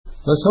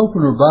Let's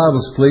open our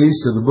Bibles, please,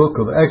 to the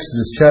book of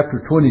Exodus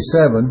chapter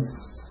 27.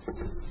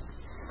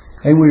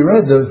 And we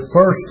read the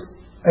first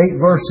 8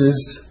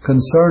 verses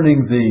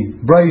concerning the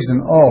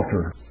brazen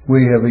altar.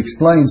 We have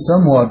explained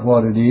somewhat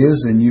what it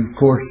is, and you, of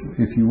course,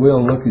 if you will,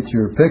 look at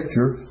your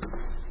picture,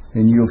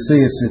 and you'll see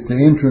it's at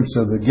the entrance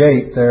of the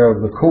gate there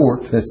of the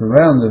court that's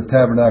around the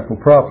tabernacle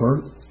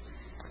proper.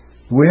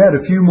 We had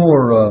a few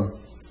more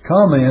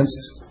comments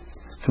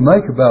to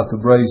make about the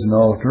brazen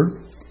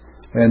altar.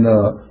 And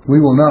we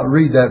will not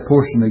read that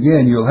portion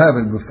again. You'll have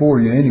it before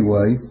you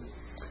anyway.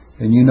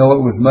 And you know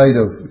it was made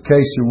of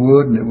acacia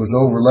wood and it was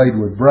overlaid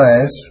with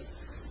brass.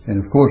 And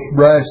of course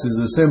brass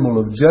is a symbol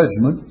of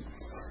judgment.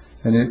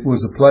 And it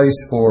was a place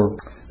for,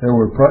 there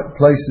were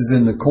places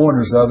in the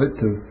corners of it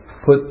to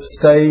put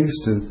staves,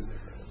 the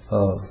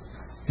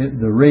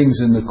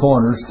rings in the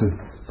corners to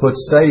put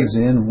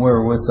staves in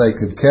wherewith they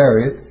could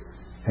carry it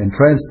and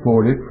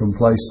transport it from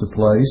place to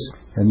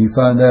place. And you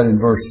find that in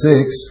verse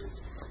 6.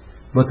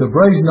 But the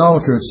brazen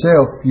altar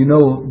itself, you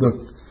know,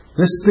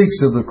 this speaks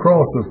of the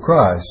cross of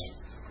Christ.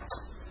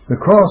 The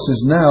cross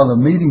is now the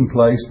meeting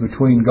place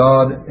between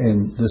God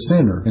and the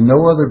sinner, and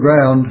no other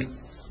ground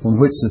on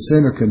which the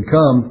sinner can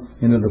come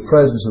into the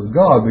presence of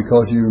God,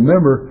 because you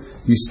remember,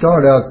 you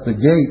start out at the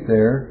gate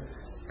there,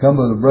 come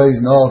to the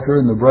brazen altar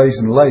and the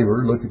brazen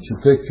laver, look at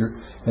your picture,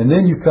 and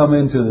then you come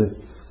into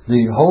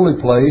the holy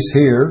place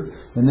here,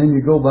 and then you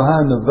go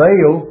behind the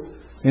veil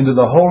into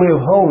the Holy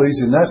of Holies,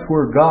 and that's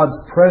where God's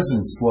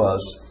presence was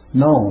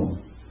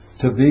known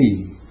to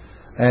be.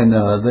 And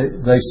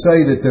they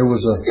say that there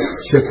was a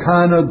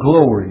Shekinah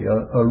glory,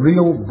 a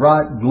real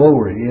bright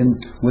glory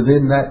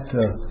within that,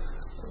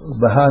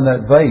 behind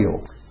that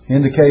veil,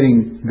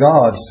 indicating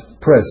God's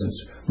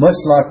presence. Much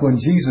like when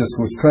Jesus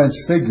was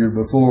transfigured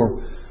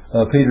before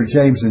Peter,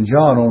 James, and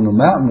John on the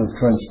mountain of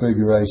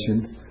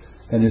transfiguration,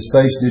 and his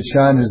face did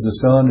shine as the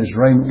sun, his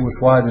raiment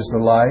was white as the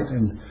light,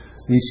 and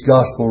each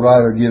gospel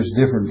writer gives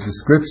different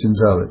descriptions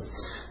of it.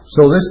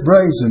 So this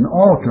brazen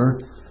altar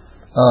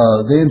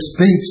then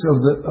speaks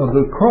of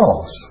the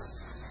cross.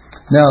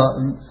 Now,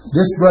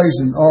 this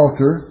brazen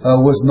altar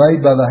was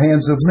made by the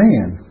hands of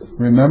men.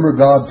 Remember,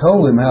 God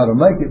told him how to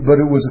make it, but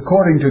it was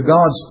according to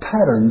God's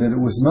pattern that it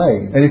was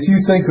made. And if you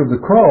think of the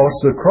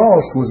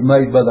cross was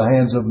made by the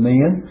hands of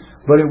men,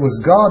 but it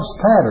was God's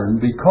pattern,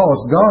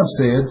 because God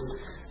said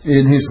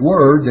in His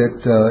Word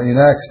that in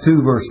Acts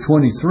 2 verse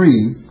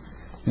 23,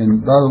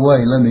 and by the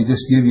way, let me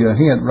just give you a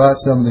hint. Write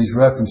some of these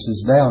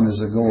references down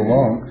as I go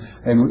along.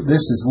 And this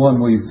is one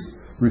we've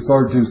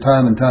referred to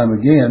time and time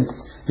again.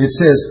 It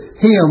says,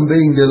 Him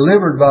being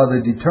delivered by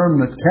the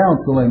determinate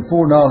counsel and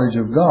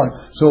foreknowledge of God.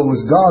 So it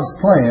was God's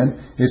plan.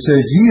 It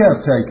says, Ye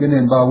have taken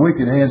and by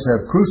wicked hands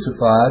have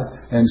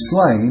crucified and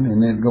slain. And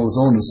then it goes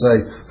on to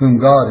say,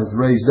 Whom God hath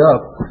raised up,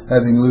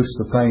 having loosed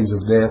the pains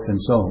of death, and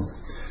so on.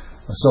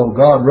 So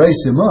God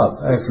raised Him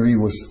up after He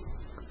was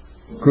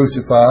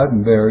crucified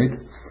and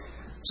buried.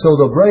 So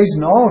the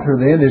brazen altar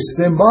then is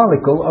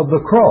symbolical of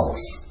the cross,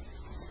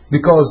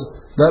 because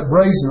that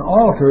brazen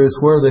altar is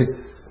where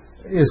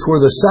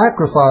the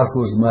sacrifice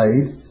was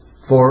made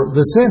for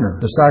the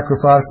sinner. The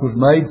sacrifice was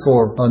made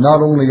for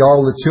not only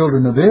all the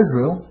children of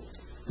Israel,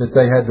 that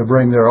they had to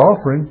bring their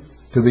offering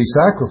to be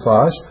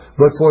sacrificed,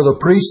 but for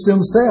the priests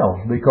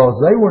themselves, because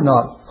they were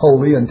not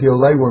holy until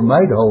they were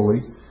made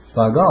holy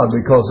by God,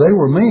 because they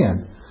were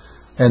men.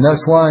 And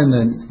that's why in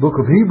the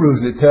book of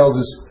Hebrews it tells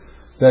us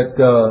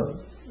that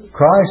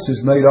Christ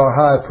is made our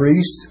high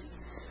priest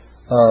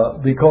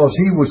because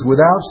He was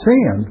without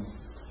sin,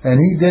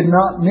 and He did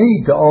not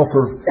need to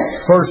offer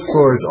first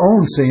for His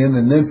own sin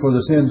and then for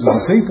the sins of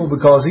the people,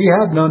 because He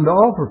had none to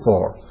offer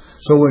for.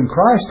 So when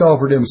Christ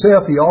offered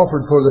Himself, He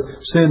offered for the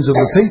sins of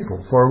the people,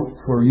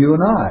 for you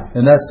and I,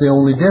 and that's the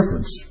only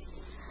difference.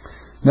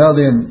 Now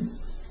then,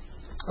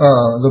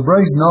 the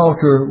brazen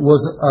altar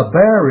was a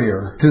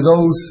barrier to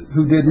those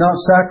who did not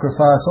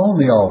sacrifice on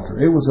the altar.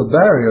 It was a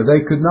barrier.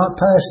 They could not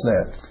pass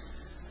that.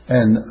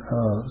 And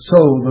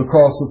so the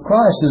cross of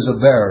Christ is a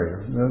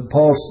barrier.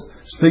 Paul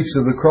speaks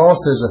of the cross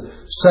as a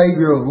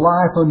Savior of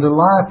life unto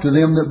life to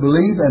them that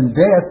believe, and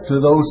death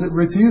to those that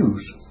refuse,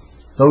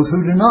 those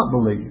who do not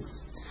believe.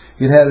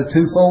 It had a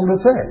twofold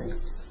effect.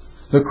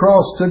 The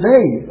cross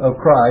today of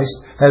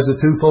Christ has a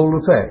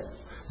twofold effect.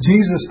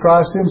 Jesus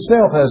Christ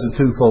Himself has a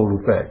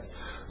twofold effect.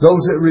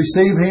 Those that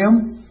receive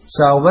Him,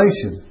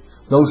 salvation.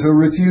 Those who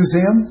refuse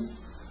Him,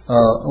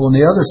 on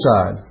the other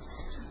side,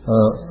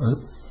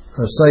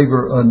 a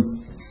savor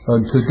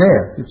unto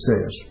death, it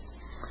says.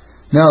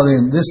 Now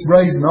then, this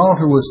brazen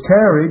altar was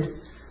carried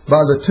by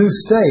the 2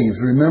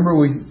 staves. Remember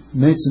we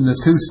mentioned the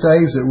 2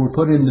 staves that were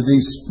put into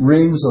these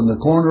rings on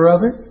the corner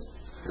of it?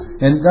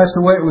 And that's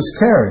the way it was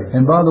carried.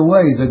 And by the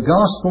way, the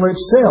gospel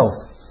itself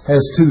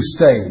has 2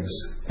 staves.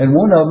 And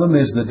one of them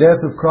is the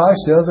death of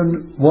Christ, the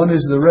other one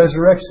is the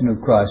resurrection of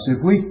Christ.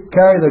 If we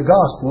carry the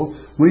gospel,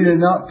 we do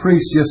not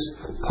preach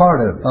just part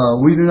of it.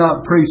 We do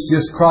not preach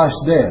just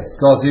Christ's death,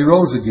 because He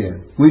rose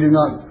again. We do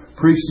not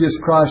preach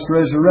just Christ's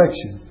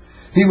resurrection.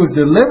 He was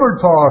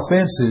delivered for our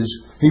offenses.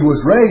 He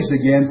was raised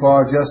again for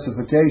our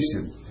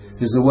justification.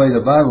 is the way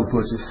the Bible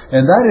puts it.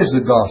 And that is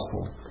the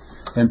gospel.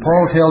 And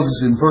Paul tells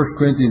us in 1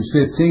 Corinthians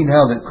 15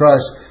 how that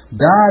Christ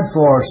died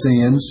for our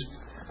sins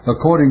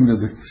according to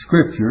the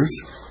Scriptures,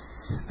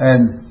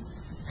 and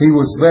He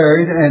was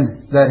buried,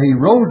 and that He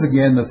rose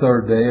again the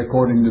third day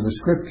according to the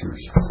Scriptures.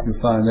 You'll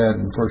find that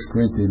in 1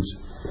 Corinthians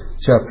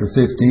chapter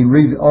 15.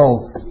 Read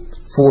all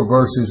 4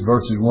 verses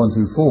 1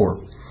 through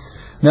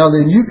 4. Now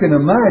then, you can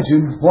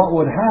imagine what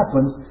would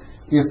happen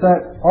if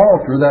that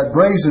altar, that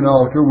brazen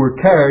altar, were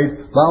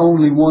carried by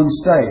only one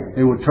stave.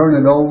 It would turn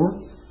it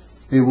over.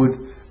 It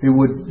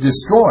would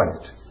destroy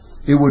it.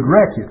 It would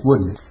wreck it,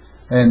 wouldn't it?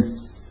 And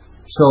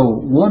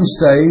so one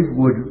stave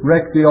would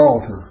wreck the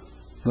altar,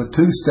 but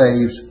 2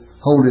 staves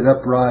hold it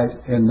upright,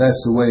 and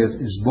that's the way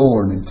it is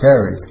borne and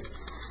carried.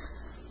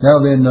 Now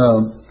then,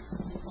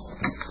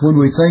 when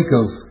we think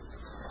of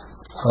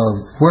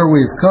where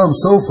we've come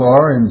so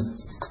far in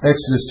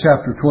Exodus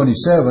chapter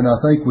 27, I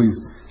think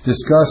we've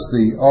discussed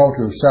the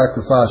altar of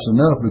sacrifice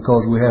enough,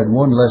 because we had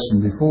one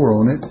lesson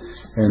before on it,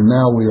 and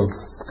now we'll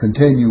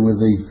continue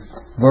with the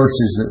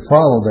verses that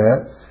follow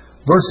that.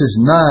 Verses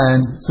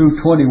 9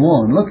 through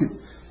 21. Look at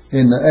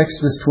in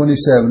Exodus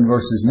 27,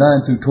 verses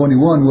 9 through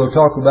 21, we'll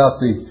talk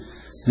about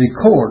the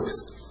court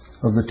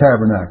of the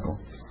tabernacle.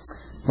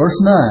 Verse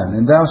 9,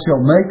 And thou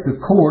shalt make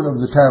the court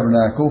of the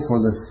tabernacle for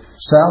the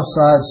south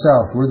side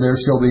southward. There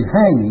shall be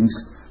hangings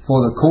for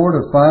the court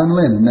of fine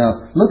linen.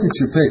 Now, look at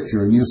your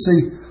picture, and you'll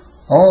see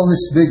all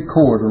this big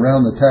court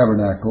around the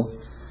tabernacle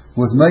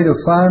was made of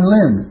fine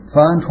linen,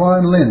 fine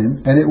twined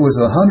linen, and it was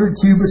 100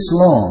 cubits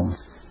long.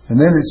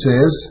 And then it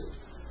says,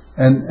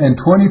 and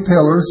 20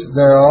 pillars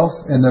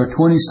thereof, and their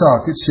 20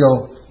 sockets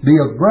shall be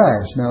of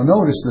brass. Now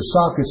notice the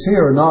sockets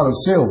here are not of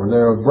silver,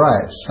 they're of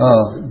brass.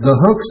 The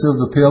hooks of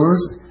the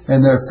pillars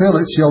and their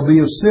fillets shall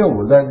be of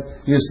silver. That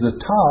is the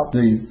top,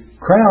 the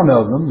crown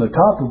of them, the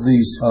top of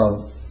these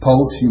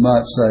posts, you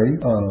might say,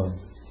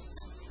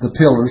 the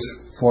pillars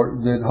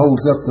that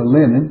holds up the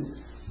linen,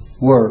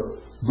 were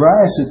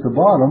brass at the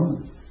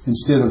bottom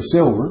instead of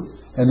silver,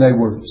 and they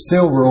were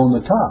silver on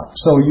the top.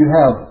 So you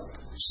have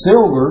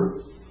silver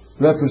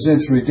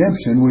represents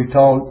redemption. We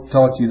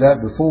taught you that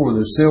before.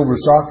 The silver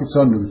sockets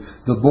under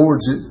the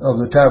boards of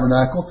the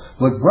tabernacle.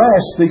 But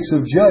brass speaks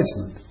of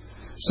judgment.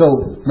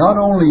 So not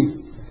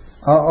only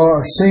are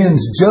our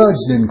sins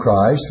judged in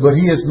Christ, but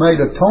He has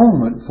made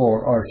atonement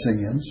for our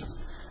sins.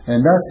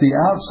 And that's the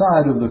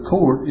outside of the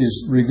court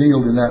is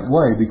revealed in that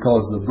way,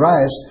 because the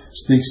brass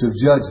speaks of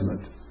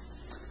judgment.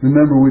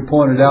 Remember, we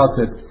pointed out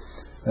that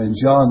in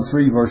John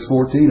 3 verse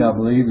 14, I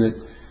believe, that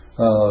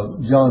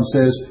John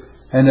says,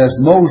 And as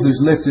Moses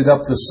lifted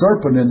up the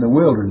serpent in the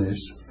wilderness,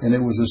 and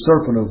it was a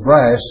serpent of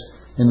brass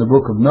in the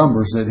book of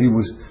Numbers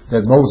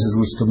that Moses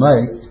was to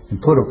make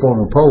and put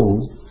upon a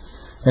pole.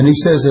 And he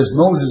says, as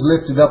Moses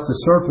lifted up the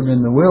serpent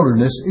in the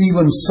wilderness,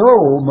 even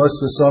so must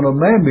the Son of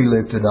Man be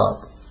lifted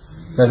up,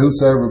 that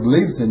whosoever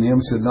believeth in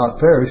Him should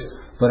not perish,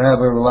 but have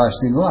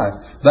everlasting life.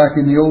 Back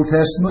in the Old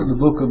Testament, the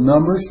book of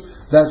Numbers,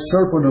 that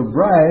serpent of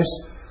brass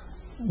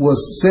was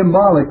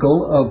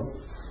symbolical of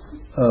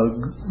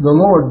the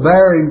Lord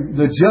bearing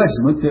the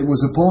judgment that was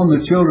upon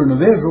the children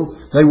of Israel.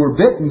 They were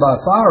bitten by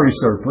fiery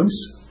serpents,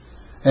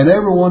 and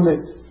everyone that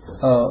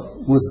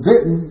was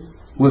bitten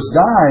was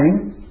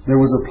dying.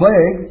 There was a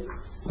plague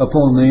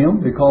upon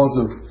them because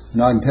of,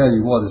 and I can tell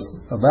you what it's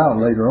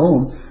about later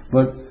on,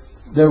 but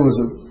there was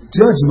a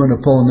judgment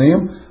upon them,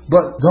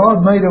 but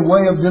God made a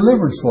way of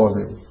deliverance for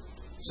them.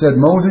 Said,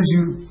 Moses,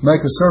 you make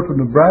a serpent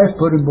of brass,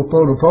 put him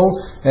upon a pole,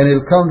 and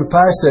it'll come to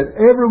pass that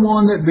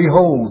everyone that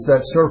beholds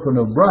that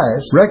serpent of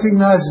brass,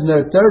 recognizing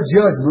that their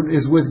judgment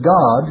is with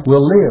God,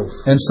 will live.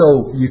 And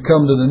so you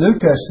come to the New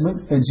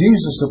Testament, and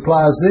Jesus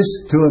applies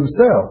this to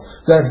Himself,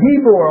 that He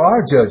bore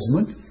our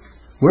judgment.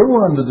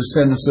 We're under the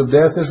sentence of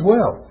death as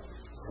well.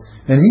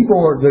 And He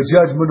bore the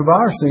judgment of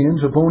our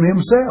sins upon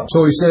Himself.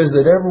 So He says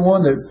that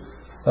everyone that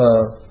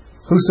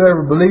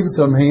whosoever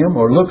believeth on Him,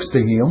 or looks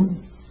to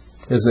Him,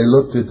 as they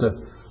looked at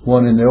the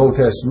one in the Old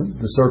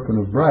Testament, the serpent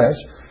of brass,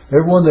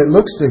 everyone that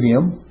looks to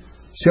Him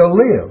shall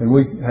live. And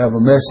we have a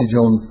message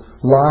on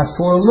life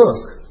for a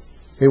look.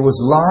 It was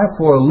life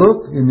for a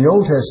look in the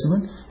Old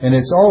Testament, and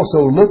it's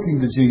also looking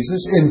to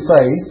Jesus in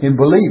faith, in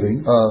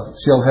believing,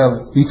 shall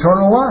have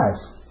eternal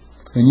life.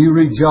 And you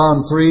read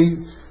John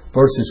 3,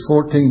 verses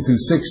 14 through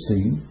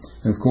 16,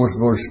 and of course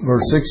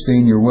verse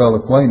 16 you're well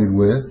acquainted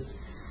with.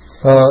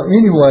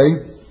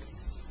 Anyway,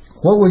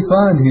 what we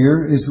find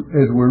here is,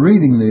 as we're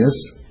reading this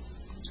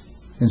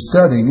and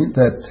studying it,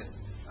 that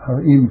I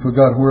even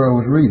forgot where I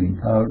was reading.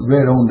 I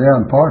read on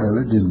down part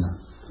of it, didn't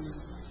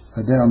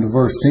I? Down to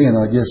verse 10,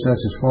 I guess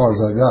that's as far as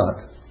I got.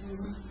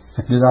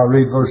 Did I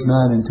read verse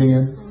 9 and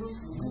 10?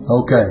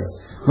 Okay.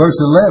 Verse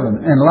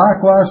 11, And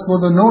likewise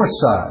for the north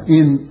side,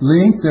 in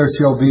length there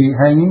shall be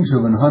hangings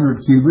of 100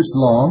 cubits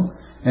long,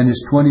 and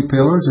its 20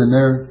 pillars, and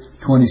their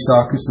 20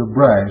 sockets of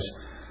brass,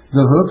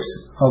 the hooks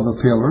of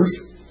the pillars,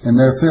 and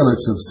their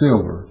fillets of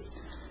silver.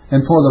 And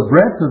for the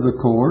breadth of the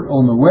court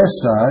on the west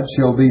side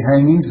shall be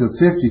hangings of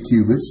 50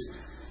 cubits,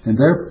 and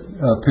their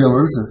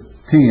pillars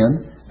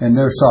 10, and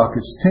their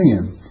sockets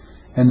 10.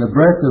 And the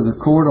breadth of the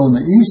court on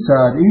the east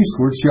side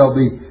eastward shall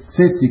be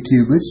 50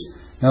 cubits.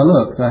 Now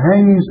look, the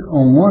hangings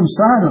on one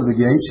side of the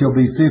gate shall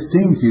be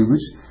 15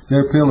 cubits,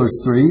 their pillars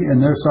 3,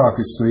 and their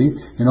sockets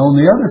 3. And on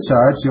the other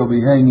side shall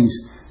be hangings.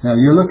 Now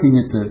you're looking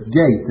at the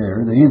gate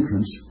there, the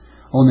entrance.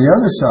 On the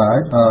other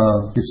side,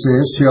 it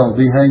says, shall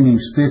be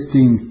hangings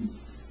 15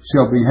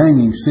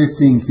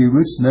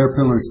 cubits, and their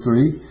pillars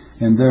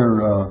 3, and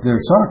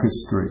their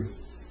sockets 3.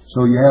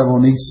 So you have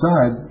on each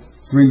side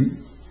three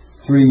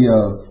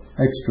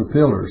extra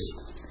pillars.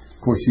 Of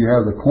course, you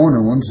have the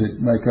corner ones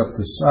that make up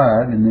the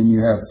side, and then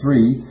you have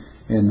 3,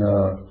 and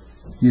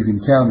you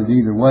can count it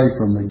either way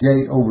from the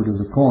gate over to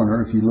the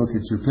corner if you look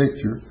at your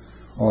picture,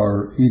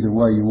 or either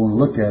way you want to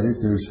look at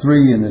it. There's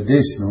 3 in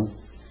additional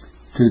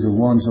to the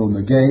ones on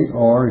the gate,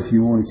 or if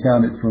you want to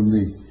count it from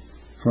the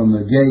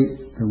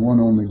gate, the one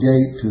on the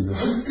gate to the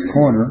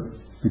corner,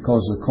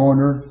 because the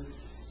corner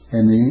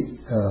and the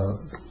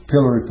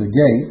pillar at the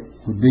gate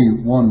would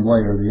be one way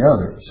or the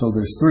other. So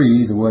there's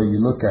 3 either way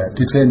you look at it,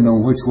 depending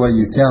on which way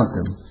you count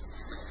them.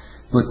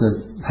 But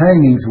the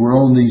hangings were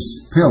on these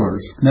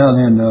pillars. Now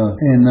then,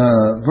 in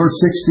verse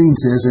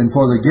 16 says, And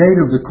for the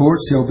gate of the court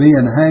shall be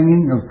an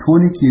hanging of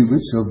 20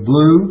 cubits of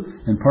blue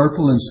and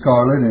purple and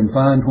scarlet and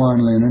fine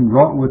twined linen,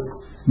 wrought with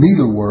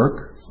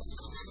needlework,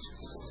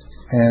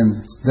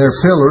 and their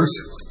pillars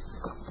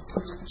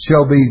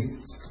shall be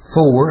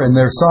 4, and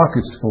their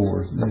sockets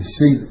 4. You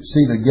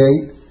see the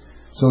gate?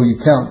 So you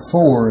count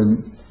 4,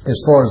 and as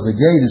far as the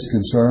gate is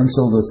concerned,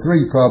 so the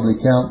 3 probably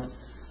count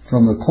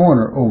from the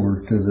corner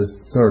over to the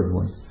third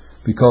one.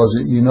 Because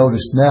you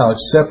notice now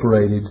it's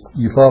separated.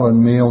 You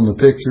following me on the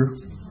picture?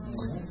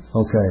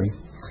 Okay.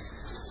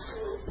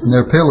 And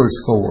their pillars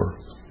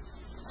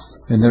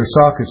 4, and their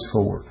sockets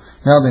 4.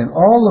 Now then,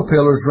 all the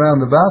pillars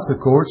round about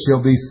the court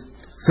shall be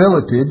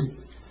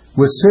filleted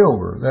with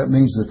silver. That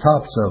means the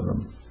tops of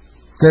them.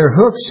 Their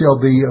hooks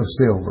shall be of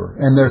silver,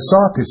 and their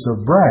sockets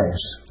of brass.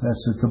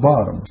 That's at the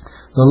bottom.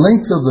 The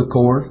length of the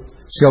court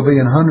shall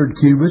be 100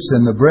 cubits,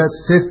 and the breadth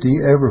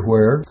 50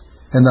 everywhere,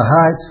 and the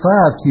height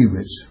 5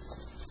 cubits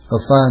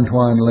of fine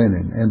twined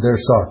linen, and their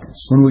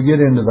sockets. When we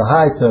get into the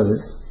height of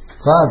it,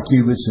 5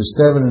 cubits is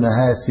 7.5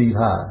 feet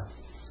high.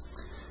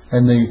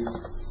 And the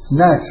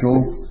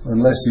natural,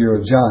 unless you're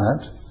a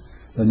giant,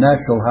 the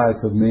natural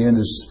height of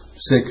men is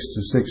 6 to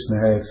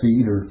 6.5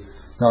 feet, or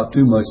not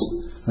too much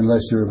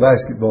unless you're a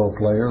basketball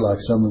player like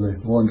some of the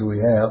ones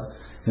we have,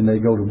 and they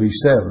go to be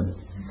 7.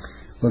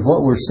 But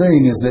what we're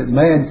seeing is that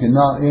man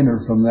cannot enter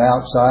from the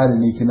outside,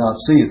 and he cannot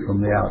see it from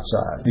the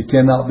outside. It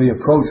cannot be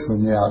approached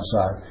from the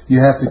outside.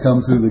 You have to come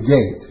through the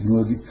gate, and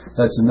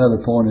that's another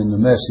point in the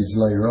message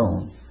later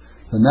on.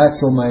 The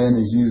natural man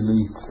is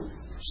usually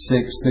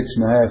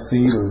 6.5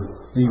 feet, or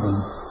even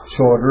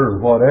shorter,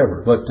 or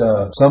whatever. But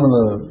some of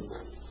the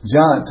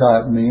giant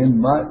type men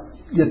might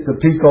get to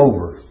peek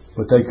over,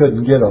 but they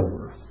couldn't get over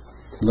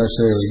unless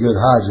they were a good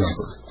high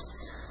jumper.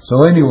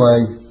 So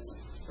anyway,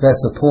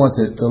 that's a point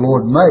that the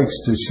Lord makes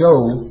to show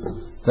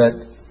that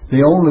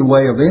the only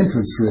way of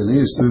entrance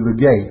really is through the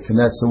gate, and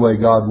that's the way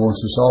God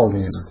wants us all to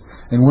enter.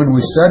 And when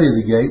we study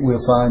the gate, we'll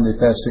find that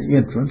that's the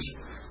entrance,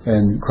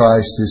 and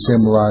Christ is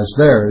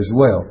symbolized there as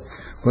well.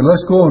 But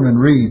let's go on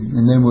and read,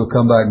 and then we'll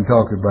come back and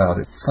talk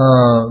about it.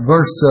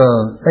 Verse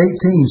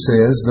 18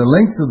 says, The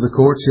length of the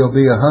court shall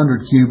be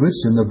 100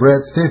 cubits, and the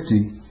breadth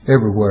 50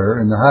 everywhere,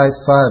 and the height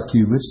 5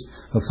 cubits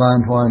of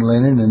fine twined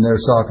linen, and their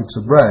sockets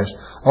of brass.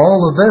 All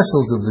the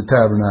vessels of the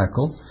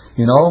tabernacle,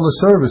 in all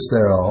the service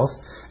thereof,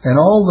 and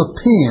all the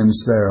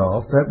pins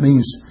thereof, that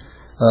means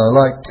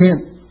like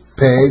tent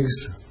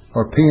pegs,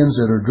 or pins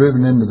that are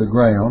driven into the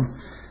ground,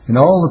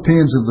 and all the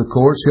pins of the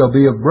court shall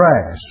be of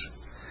brass.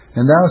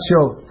 And thou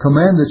shalt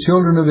command the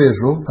children of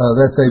Israel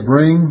that they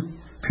bring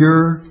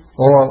pure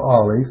oil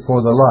olive for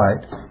the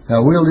light.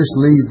 Now we'll just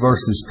leave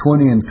verses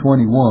 20 and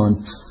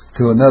 21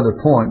 to another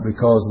point,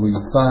 because we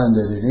find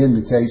that it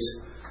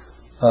indicates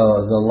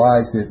the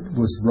light that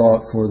was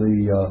brought for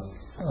the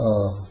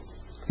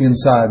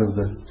inside of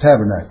the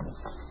tabernacle.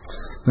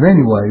 But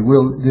anyway,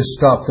 we'll just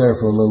stop there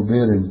for a little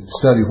bit and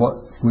study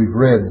what we've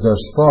read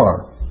thus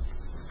far.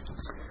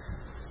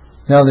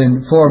 Now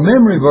then, for a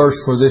memory verse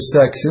for this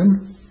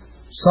section,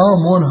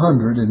 Psalm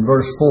 100 in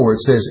verse 4,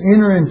 it says,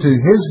 Enter into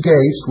His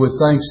gates with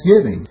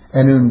thanksgiving,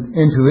 and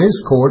into His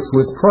courts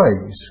with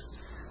praise.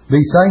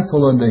 Be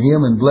thankful unto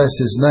Him and bless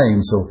His name.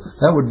 So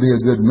that would be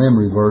a good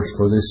memory verse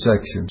for this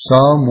section.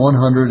 Psalm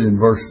 100 in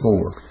verse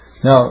 4.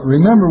 Now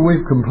remember,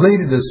 we've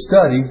completed a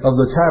study of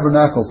the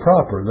tabernacle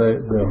proper,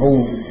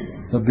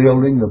 the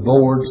building, the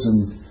boards,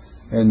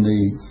 and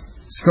the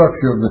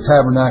structure of the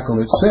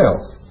tabernacle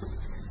itself.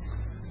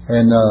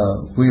 And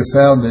we have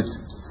found that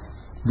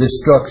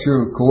this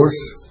structure, of course,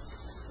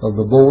 of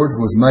the boards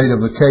was made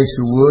of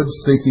acacia wood,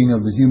 speaking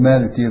of the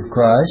humanity of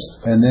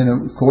Christ. And then,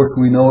 of course,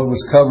 we know it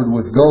was covered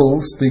with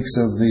gold, speaks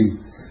of the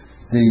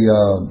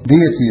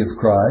deity of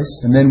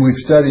Christ. And then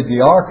we've studied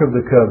the Ark of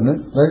the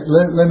Covenant.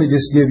 Let me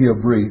just give you a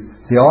brief.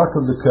 The Ark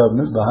of the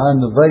Covenant, behind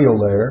the veil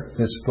there,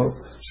 that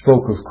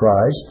spoke of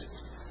Christ.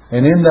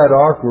 And in that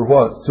ark were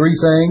what? 3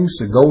 things: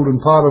 the golden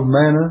pot of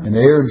manna, and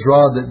Aaron's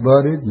rod that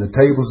budded, and the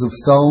tables of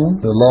stone,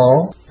 the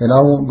law. And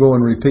I won't go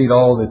and repeat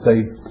all that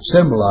they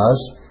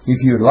symbolize. If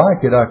you'd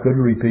like it, I could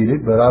repeat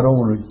it, but I don't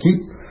want to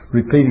keep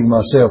repeating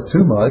myself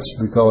too much,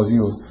 because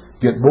you'll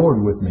get bored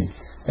with me,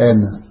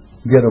 and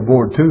get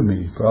aboard to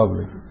me,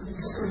 probably.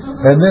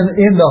 And then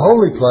in the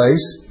holy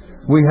place,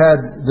 we had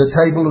the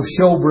table of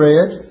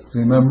showbread,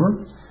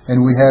 remember?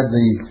 And we had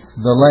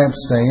the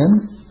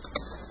lampstand,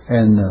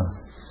 and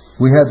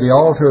we had the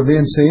altar of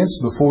incense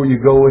before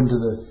you go into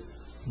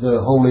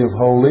the Holy of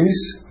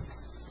Holies.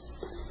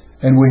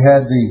 And we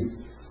had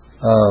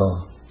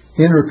the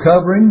inner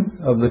covering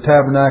of the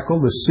tabernacle,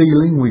 the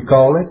ceiling we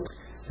call it.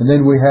 And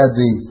then we had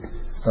the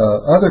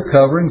other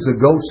coverings, the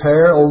goat's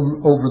hair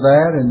over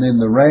that, and then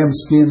the ram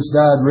skins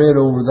dyed red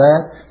over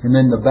that, and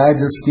then the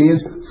badger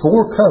skins.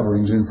 4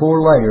 coverings and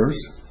 4 layers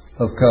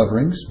of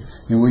coverings.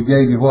 And we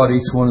gave you what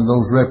each one of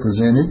those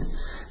represented.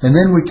 And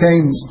then we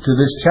came to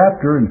this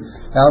chapter, and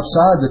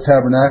outside the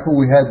tabernacle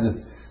we had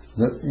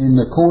in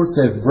the court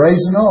the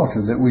brazen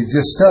altar that we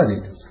just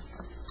studied.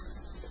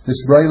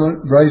 This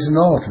brazen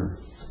altar.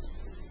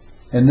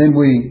 And then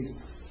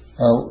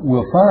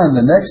we'll find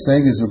the next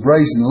thing is the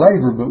brazen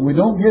laver, but we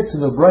don't get to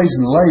the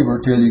brazen laver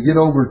till you get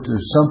over to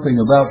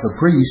something about the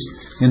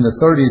priest. In the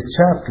 30th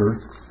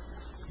chapter,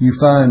 you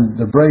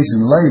find the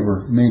brazen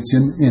laver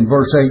mentioned in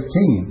verse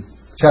 18.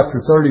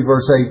 Chapter 30,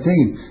 verse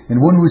 18. And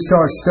when we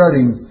start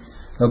studying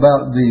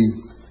about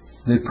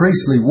the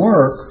priestly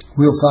work,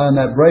 we'll find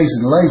that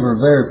brazen laver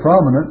very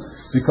prominent,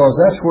 because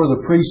that's where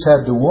the priests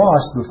had to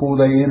wash before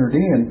they entered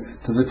in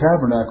to the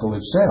tabernacle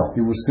itself.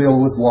 It was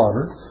filled with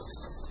water.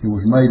 It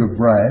was made of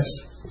brass.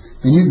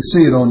 And you can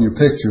see it on your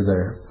picture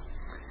there.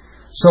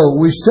 So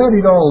we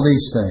studied all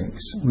these things.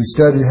 We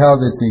studied how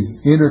that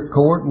the inner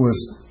court was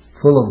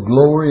full of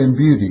glory and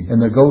beauty.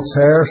 And the goat's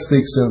hair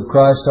speaks of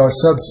Christ our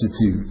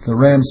substitute. The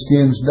ram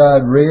skins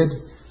dyed red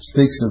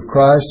speaks of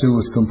Christ, who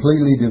was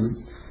completely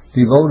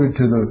devoted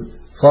to the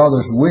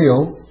Father's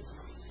will.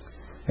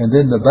 And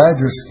then the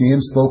badger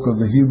skin spoke of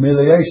the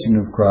humiliation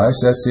of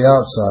Christ. That's the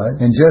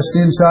outside. And just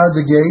inside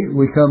the gate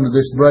we come to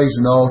this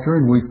brazen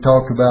altar, and we've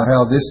talked about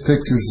how this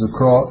pictures the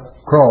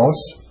cross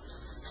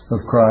of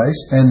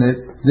Christ, and that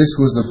this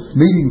was the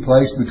meeting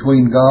place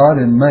between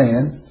God and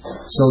man,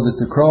 so that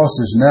the cross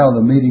is now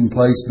the meeting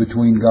place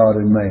between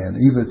God and man.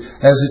 Even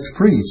as it's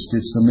preached,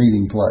 it's the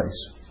meeting place.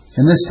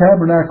 And this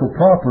tabernacle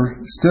proper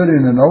stood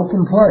in an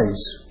open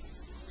place.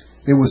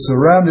 It was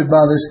surrounded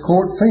by this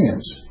court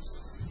fence.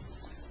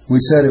 We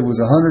said it was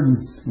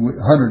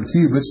 100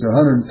 cubits, or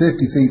 150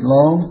 feet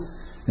long,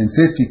 and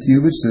 50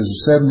 cubits,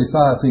 there's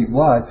 75 feet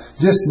wide.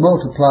 Just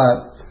multiply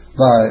it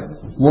by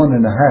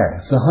 1.5.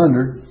 The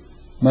 100,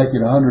 make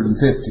it 150,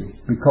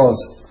 because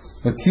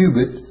a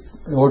cubit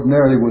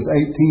ordinarily was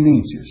 18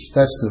 inches.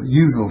 That's the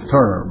usual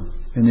term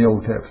in the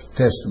Old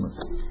Testament.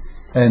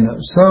 And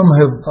some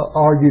have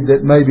argued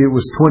that maybe it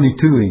was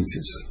 22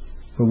 inches,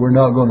 but we're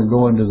not going to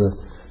go into the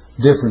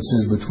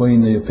differences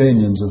between the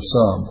opinions of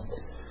some.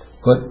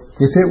 But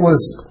if it was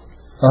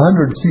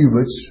 100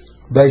 cubits,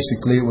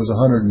 basically it was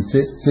 150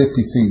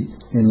 feet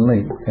in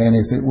length. And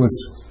if it was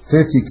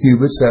 50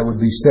 cubits, that would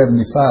be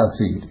 75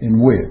 feet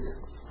in width.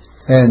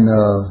 And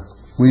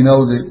we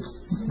know that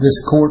this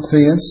court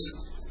fence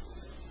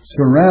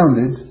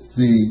surrounded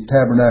the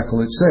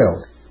tabernacle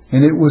itself.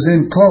 And it was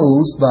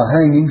enclosed by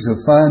hangings of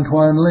fine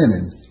twined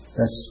linen.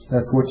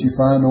 That's what you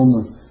find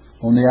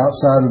on the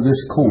outside of this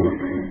court.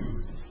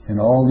 And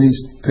all these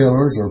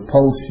pillars, or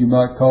posts you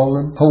might call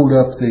them, hold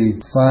up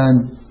the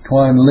fine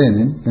twined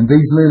linen. And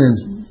these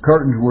linen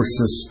curtains were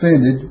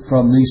suspended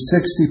from these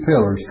 60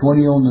 pillars,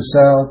 20 on the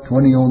south,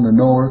 20 on the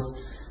north,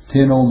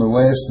 10 on the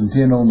west, and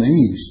 10 on the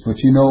east. But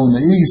you know, on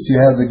the east you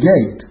have the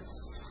gate.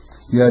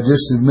 You have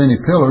just as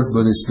many pillars,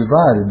 but it's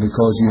divided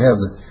because you have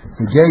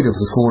the gate of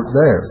the court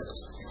there.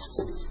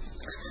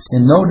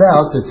 And no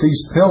doubt that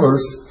these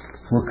pillars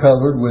were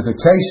covered with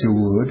acacia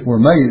wood, or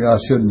made, I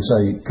shouldn't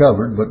say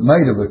covered, but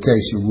made of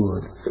acacia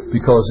wood,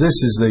 because this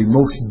is the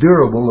most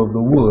durable of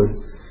the wood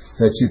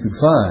that you could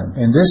find.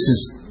 And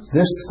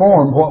this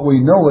formed what we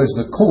know as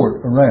the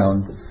court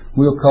around.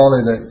 We'll call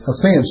it a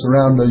fence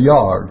around the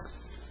yard,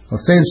 a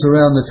fence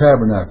around the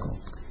tabernacle.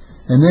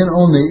 And then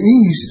on the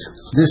east,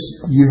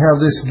 you have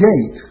this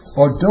gate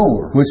or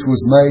door, which was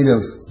made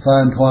of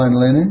fine twined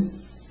linen,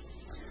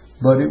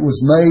 but it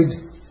was made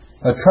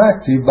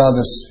attractive by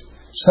the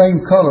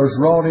same colors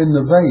wrought in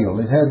the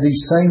veil. It had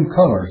these same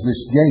colors,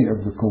 this gate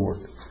of the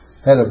court.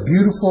 Had a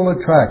beautiful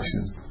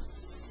attraction.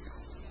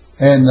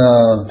 And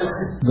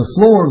the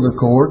floor of the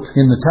court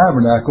in the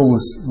tabernacle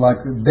was like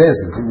a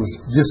desert. It was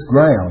just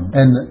ground.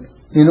 And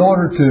in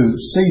order to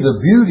see the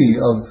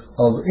beauty of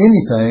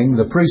anything,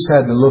 the priest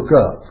had to look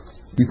up.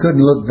 You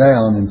couldn't look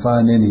down and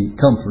find any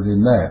comfort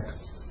in that.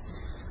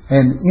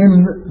 And in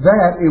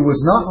that, it was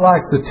not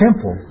like the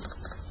temple.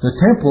 The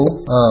temple,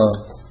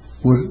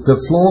 the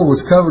floor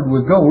was covered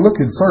with gold. Look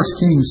at 1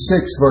 Kings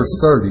 6, verse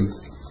 30.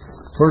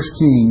 1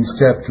 Kings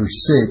chapter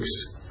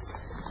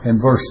 6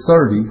 and verse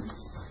 30.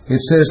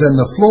 it says, and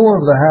the floor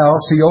of the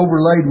house he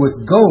overlaid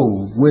with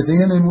gold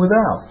within and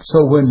without.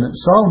 So when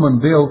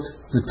Solomon built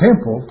the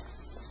temple,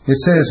 it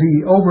says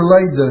he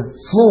overlaid the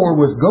floor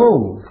with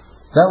gold.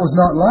 That was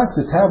not like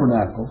the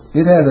tabernacle.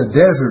 It had a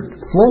desert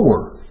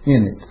floor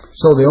in it.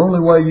 So the only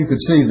way you could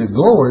see the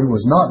glory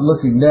was not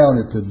looking down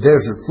at the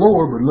desert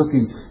floor, but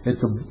looking at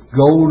the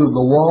gold of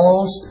the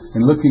walls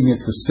and looking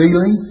at the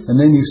ceiling, and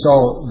then you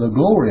saw the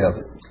glory of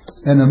it.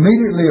 And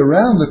immediately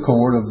around the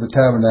court of the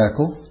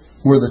tabernacle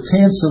were the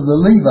tents of the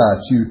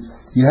Levites.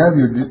 You have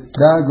your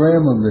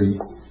diagram of the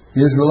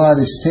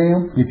Israelitish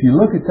camp. If you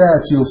look at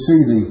that, you'll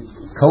see the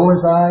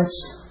Kohathites,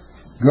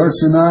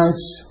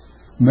 Gershonites,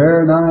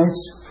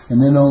 Merarites,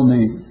 and then on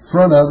the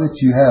front of it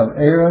you have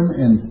Aaron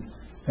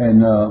and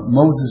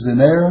Moses and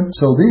Aaron.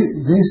 So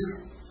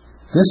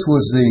this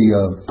was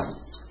the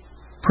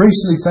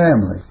priestly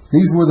family.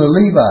 These were the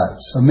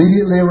Levites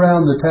immediately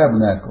around the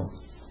tabernacle.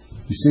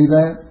 You see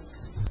that?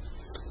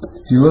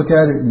 If you look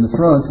at it in the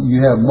front,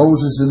 you have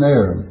Moses and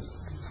Aaron.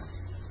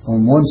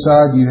 On one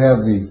side you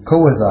have the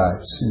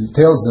Kohathites, and it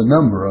tells the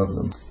number of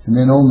them. And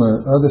then on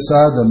the other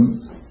side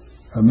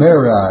the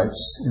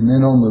Merarites, and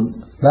then on the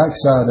back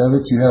side of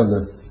it you have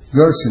the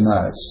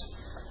Gershonites.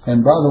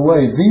 And by the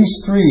way, these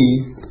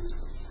three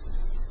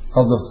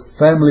of the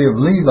family of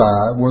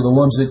Levi were the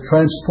ones that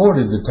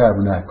transported the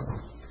tabernacle.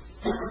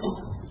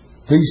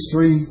 These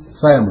three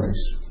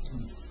families.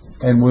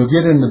 And we'll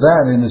get into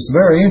that, and it's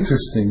very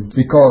interesting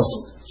because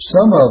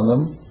some of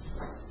them,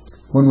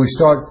 when we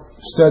start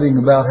studying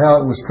about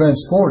how it was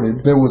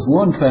transported, there was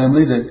one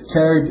family that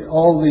carried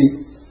all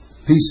the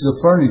pieces of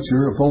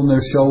furniture upon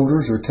their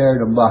shoulders or carried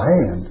them by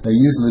hand. They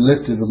usually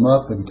lifted them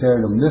up and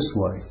carried them this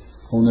way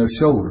on their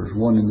shoulders,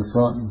 one in the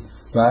front and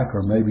back,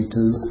 or maybe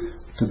two,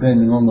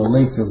 depending on the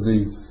length of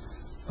the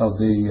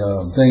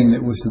thing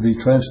that was to be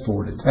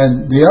transported.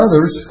 And the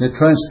others that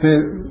transported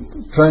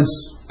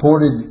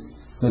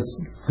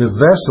the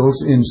vessels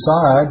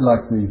inside,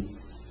 like the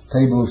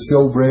table of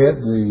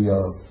showbread,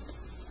 the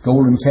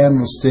golden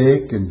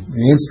candlestick, and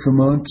the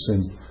instruments,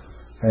 and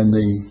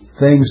the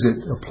things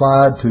that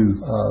applied to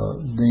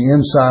the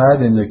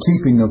inside and the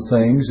keeping of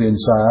things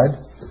inside,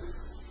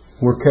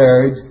 were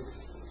carried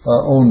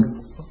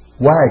on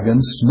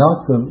wagons,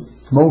 not the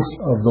most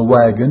of the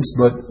wagons,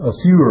 but a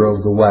fewer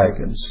of the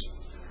wagons.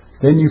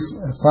 Then you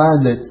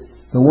find that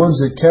the ones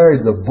that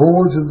carried the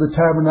boards of the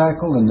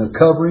tabernacle and the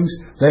coverings,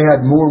 they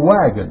had more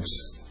wagons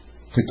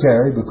to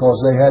carry because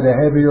they had a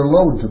heavier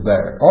load to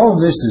bear. All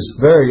of this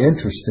is very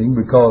interesting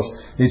because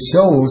it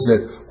shows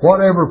that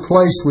whatever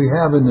place we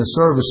have in the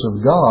service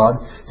of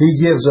God,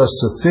 He gives us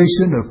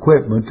sufficient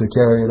equipment to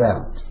carry it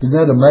out. Isn't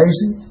that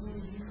amazing?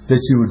 That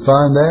you would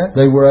find that?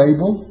 They were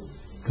able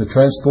to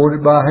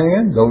transport it by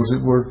hand, those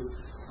that were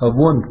of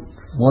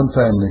one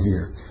family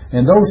here.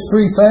 And those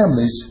three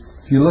families,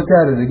 if you look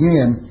at it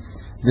again,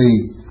 the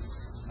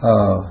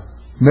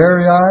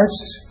Merarites,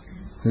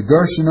 the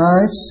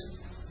Gershonites,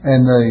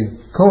 and the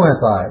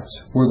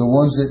Kohathites were the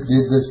ones that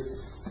did the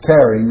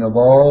carrying of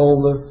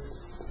all the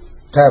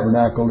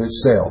tabernacle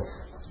itself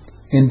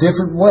in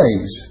different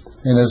ways.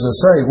 And as I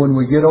say, when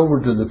we get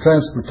over to the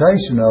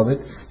transportation of it,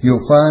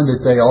 you'll find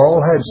that they all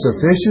had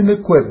sufficient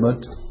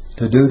equipment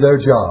to do their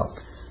job.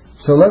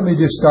 So let me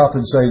just stop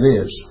and say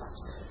this.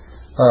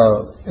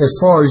 As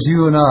far as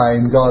you and I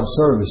in God's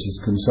service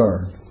is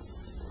concerned,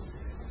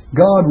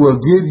 God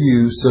will give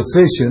you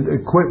sufficient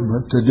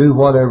equipment to do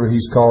whatever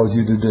He's called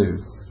you to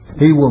do.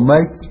 He will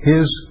make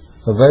His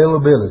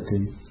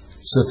availability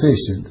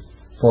sufficient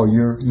for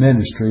your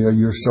ministry or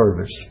your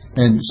service.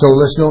 And so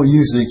let's don't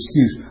use the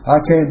excuse, I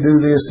can't do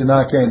this and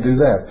I can't do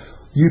that.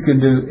 You can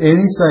do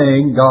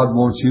anything God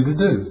wants you to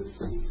do.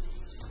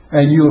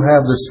 And you'll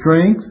have the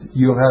strength,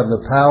 you'll have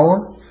the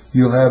power,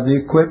 you'll have the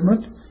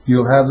equipment,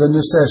 you'll have the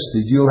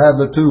necessities, you'll have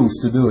the tools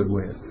to do it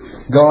with.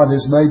 God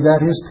has made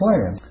that His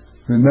plan.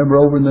 Remember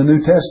over in the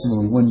New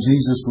Testament when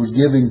Jesus was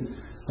giving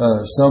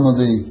some of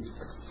the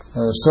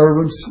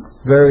servants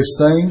various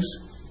things,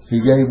 He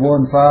gave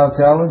one 5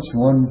 talents,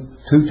 one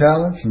 2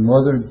 talents, and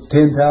another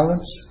 10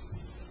 talents,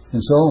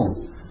 and so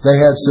on. They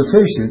had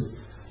sufficient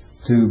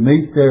to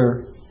meet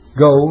their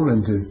goal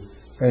and to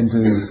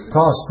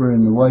prosper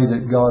in the way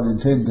that God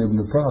intended them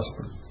to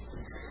prosper.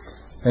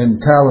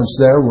 And talents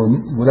there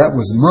that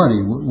was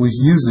money. We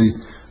usually,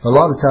 a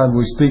lot of times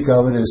we speak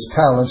of it as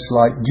talents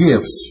like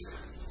gifts,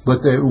 but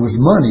it was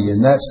money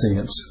in that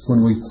sense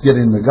when we get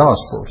in the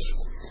Gospels.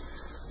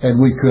 And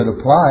we could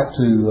apply it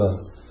to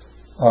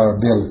our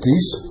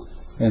abilities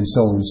and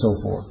so on and so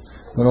forth.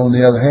 But on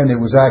the other hand, it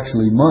was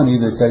actually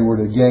money that they were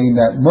to gain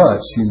that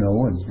much, you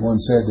know. And one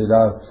said that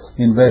I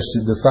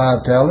invested the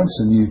 5 talents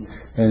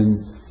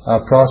and I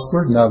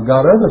prospered and I've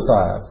got other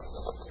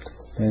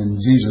 5. And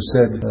Jesus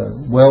said,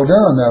 well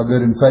done, thou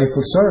good and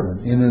faithful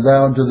servant. Enter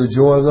thou into the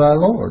joy of thy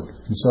Lord.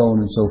 And so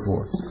on and so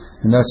forth.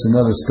 And that's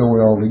another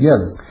story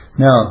altogether.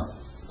 Now,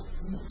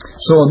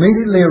 so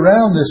immediately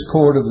around this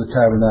court of the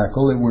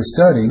tabernacle that we're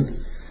studying,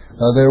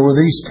 there were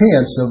these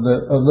tents of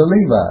the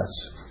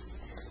Levites.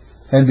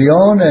 And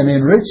beyond and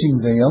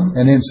enriching them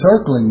and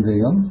encircling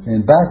them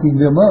and backing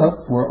them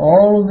up were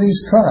all of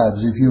these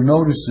tribes. If you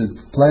notice the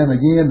plan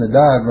again, the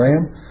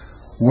diagram,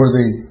 were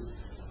the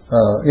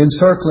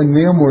encircling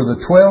them were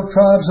the 12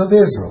 tribes of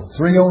Israel,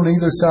 3 on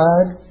either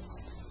side,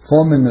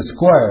 forming the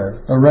square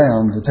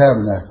around the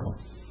tabernacle.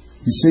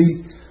 You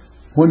see,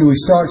 when we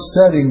start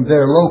studying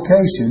their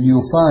location,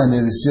 you'll find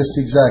that it's just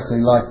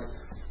exactly like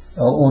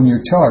on your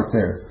chart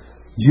there.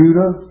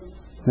 Judah,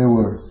 there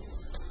were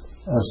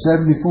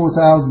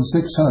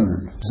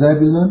 74,600.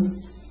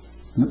 Zebulun,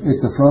 at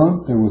the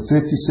front, there were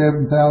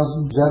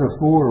 57,000. Is that a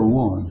 4 or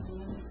 1?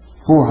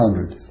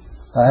 400.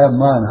 I have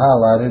mine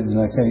highlighted and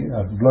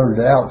I've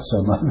blurred out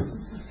some of it.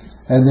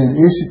 And then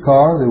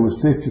Issachar, there was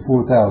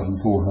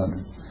 54,400.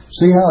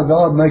 See how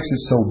God makes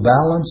it so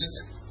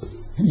balanced?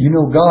 You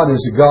know, God is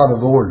a God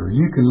of order.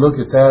 You can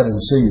look at that and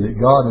see that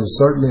God is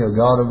certainly a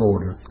God of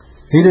order.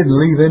 He didn't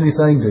leave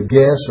anything to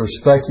guess or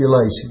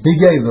speculation.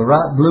 He gave the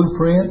right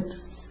blueprint.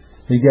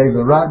 He gave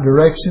the right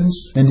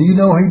directions. And do you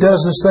know He does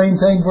the same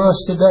thing for us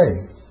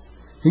today?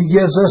 He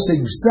gives us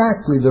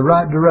exactly the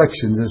right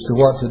directions as to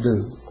what to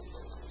do.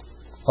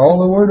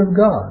 All the Word of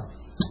God.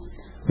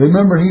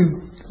 Remember, He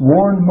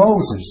warned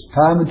Moses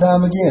time and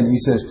time again. He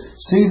says,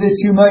 see that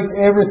you make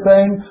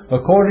everything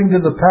according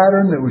to the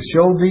pattern that was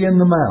showed thee in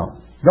the mount.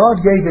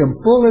 God gave him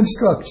full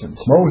instructions.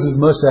 Moses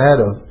must have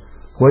had a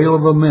whale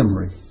of a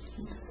memory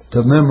to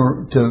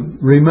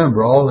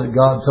remember all that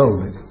God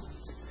told him.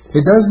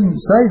 It doesn't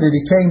say that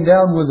he came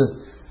down with a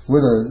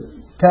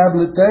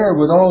tablet there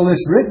with all this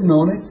written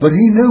on it, but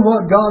he knew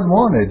what God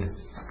wanted.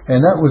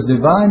 And that was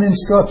divine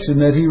instruction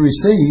that he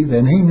received,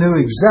 and he knew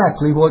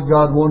exactly what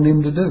God wanted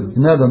him to do.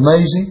 Isn't that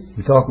amazing?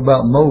 We talk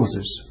about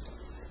Moses.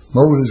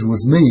 Moses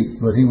was meek,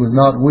 but he was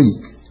not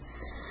weak.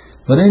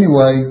 But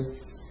anyway,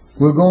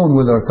 we're going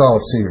with our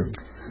thoughts here.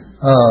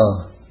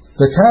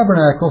 The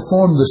tabernacle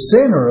formed the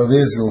center of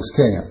Israel's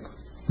camp.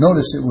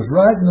 Notice it was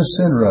right in the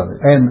center of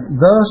it. And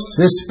thus,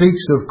 this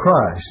speaks of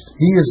Christ.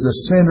 He is the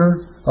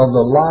center of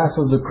the life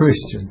of the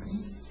Christian.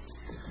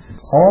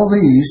 All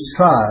these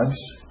tribes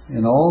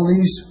and all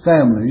these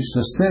families,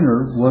 the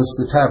center was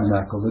the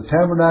tabernacle. The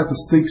tabernacle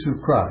speaks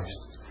of Christ.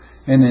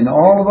 And in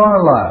all of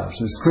our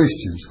lives as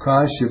Christians,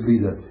 Christ should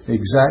be the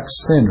exact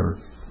center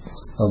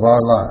of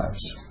our lives,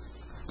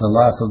 the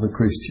life of the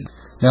Christian.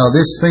 Now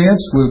this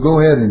fence, we'll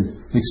go ahead and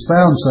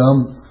expound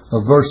some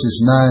of verses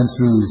 9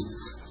 through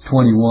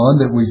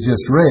 21 that we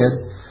just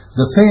read.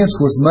 The fence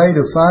was made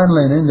of fine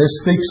linen.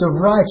 This speaks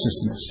of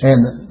righteousness.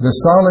 And the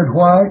solid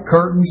white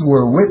curtains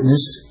were a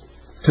witness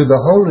to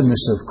the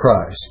holiness of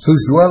Christ,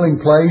 whose dwelling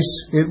place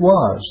it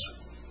was.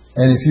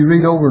 And if you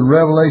read over in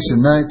Revelation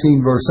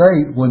 19 verse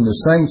 8, when the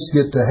saints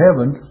get to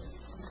heaven,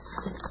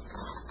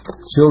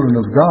 children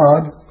of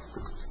God,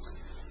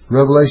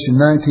 Revelation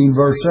 19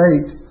 verse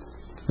 8,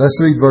 let's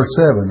read verse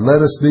 7.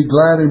 Let us be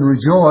glad and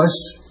rejoice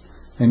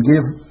and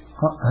give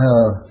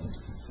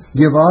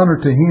honor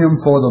to Him,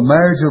 for the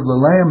marriage of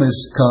the Lamb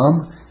is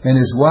come, and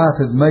His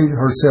wife hath made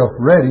herself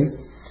ready.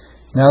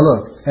 Now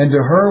look, and to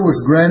her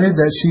was granted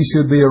that she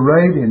should be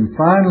arrayed in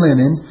fine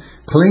linen,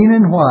 clean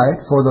and white,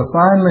 for the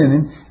fine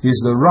linen is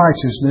the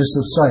righteousness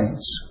of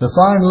saints. The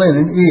fine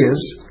linen is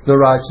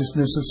the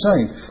righteousness of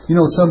saints. You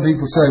know, some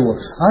people say, well,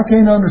 I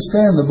can't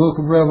understand the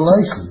book of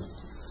Revelation.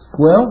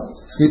 Well,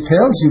 it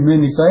tells you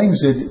many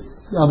things that,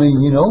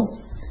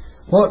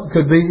 what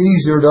could be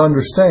easier to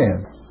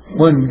understand?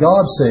 When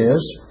God says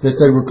that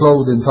they were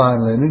clothed in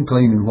fine linen,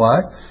 clean and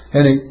white,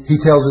 and He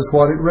tells us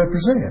what it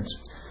represents.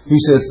 He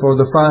says, for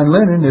the fine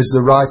linen is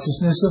the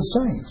righteousness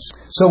of saints.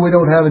 So we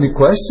don't have any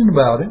question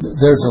about it.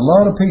 There's a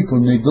lot of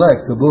people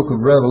neglect the book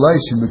of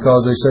Revelation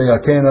because they say,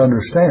 I can't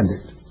understand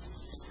it.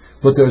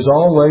 But there's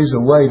always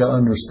a way to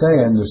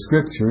understand the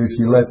Scripture if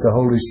you let the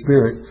Holy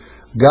Spirit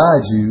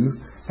guide you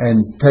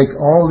and take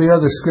all the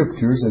other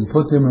Scriptures and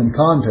put them in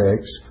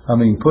context.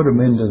 Put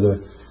them into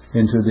the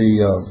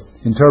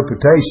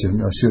interpretation,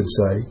 I should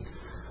say,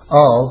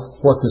 of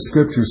what the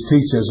Scriptures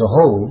teach as a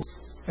whole.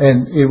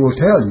 And it will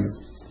tell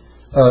you.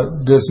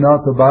 Does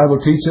not the Bible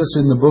teach us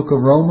in the book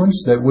of Romans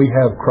that we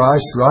have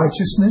Christ's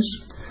righteousness?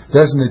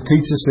 Doesn't it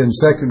teach us in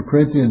 2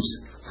 Corinthians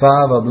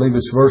 5, I believe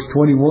it's verse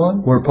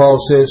 21, where Paul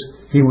says,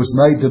 He was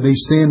made to be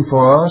sin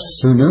for us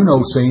who knew no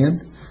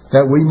sin,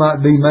 that we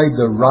might be made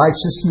the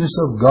righteousness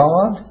of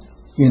God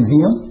in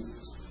Him?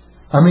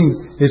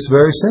 It's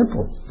very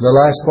simple. The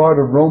last part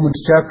of Romans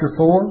chapter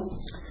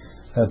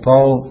 4,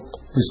 Paul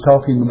is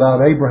talking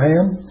about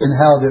Abraham and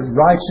how that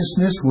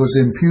righteousness was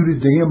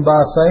imputed to him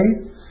by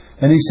faith.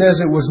 And he says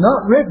it was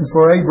not written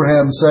for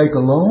Abraham's sake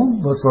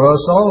alone, but for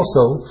us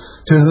also,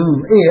 to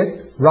whom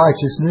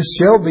righteousness,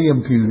 shall be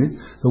imputed.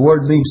 The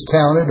word means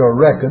counted or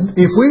reckoned.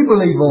 If we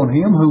believe on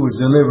Him who was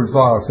delivered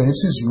for our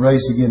offenses and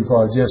raised again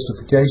for our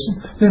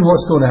justification, then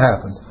what's going to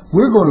happen?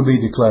 We're going to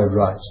be declared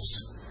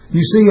righteous.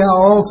 You see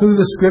how all through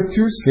the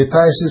Scriptures it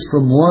passes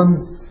from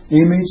one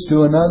image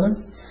to another?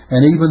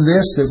 And even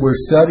this that we're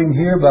studying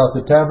here about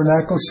the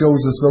tabernacle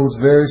shows us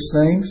those various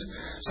things.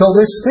 So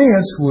this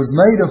fence was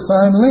made of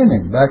fine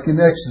linen. Back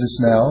in Exodus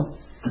now,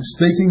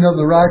 speaking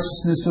of the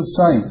righteousness of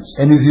saints.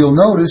 And if you'll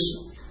notice,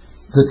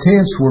 the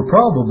tents were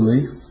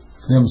probably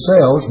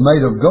themselves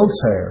made of goat's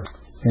hair.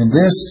 In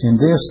this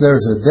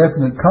there's a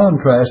definite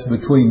contrast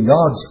between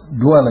God's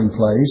dwelling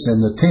place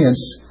and the tents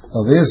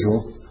of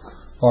Israel,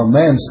 or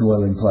man's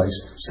dwelling place.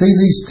 See,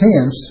 these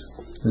tents,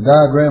 the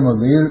diagram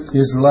of the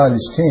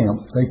Israelites'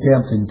 camp, they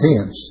camped in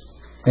tents.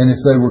 And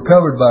if they were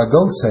covered by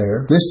goat's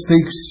hair, this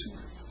speaks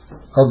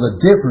of the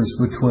difference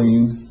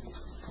between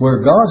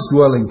where God's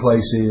dwelling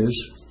place is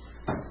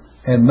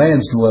and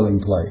man's dwelling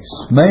place.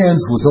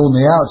 Man's was on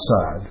the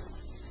outside,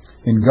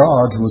 and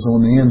God's was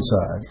on the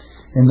inside.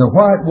 And the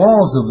white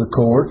walls of the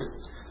court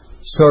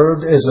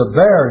served as a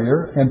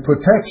barrier and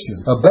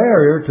protection. A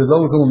barrier to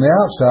those on the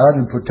outside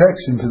and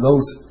protection to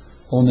those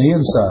on the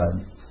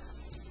inside.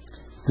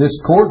 This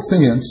court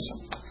fence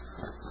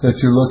that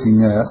you're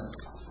looking at,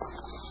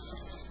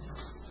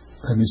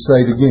 let me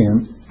say it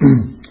again,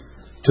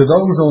 to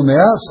those on the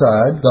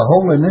outside, the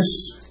holiness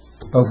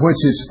of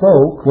which it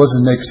spoke was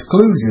an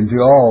exclusion to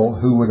all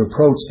who would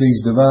approach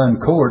these divine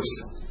courts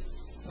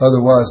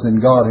otherwise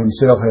than God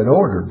Himself had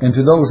ordered. And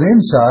to those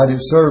inside,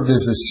 it served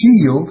as a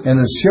shield and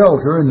a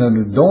shelter and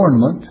an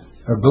adornment,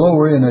 a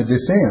glory and a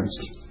defense.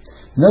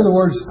 In other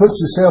words, put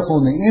yourself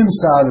on the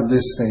inside of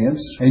this fence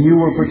and you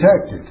were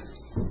protected.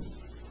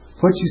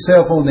 Put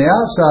yourself on the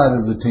outside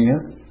of the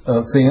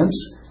fence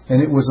and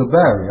it was a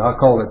barrier. I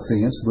call it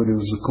fence, but it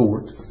was a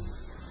court.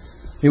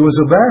 It was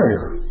a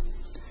barrier.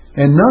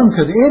 And none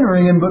could enter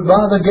in but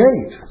by the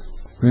gate.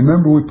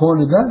 Remember, we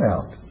pointed that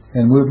out.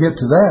 And we'll get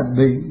to that,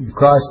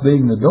 Christ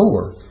being the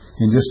door,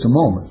 in just a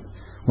moment,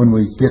 when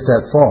we get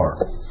that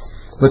far.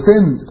 But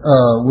then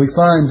we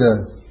find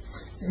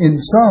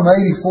in Psalm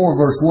 84,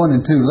 verse 1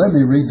 and 2, let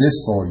me read this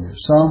for you.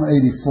 Psalm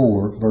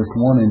 84, verse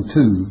 1 and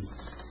 2.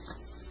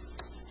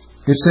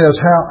 It says,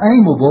 "How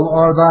amiable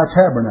are thy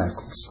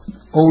tabernacles,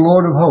 O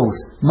Lord of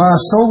hosts! My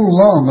soul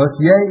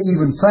longeth, yea,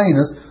 even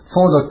fainteth,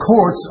 for the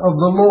courts of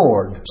the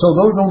Lord." So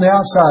those on the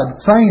outside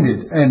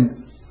fainted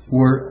and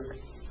were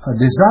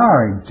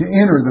desiring to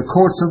enter the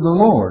courts of the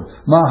Lord.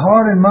 "My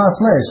heart and my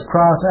flesh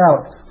crieth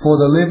out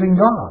for the living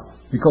God,"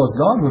 because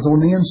God was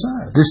on the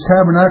inside. This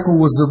tabernacle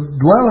was the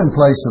dwelling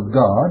place of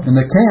God, and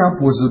the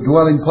camp was the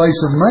dwelling place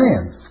of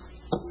man.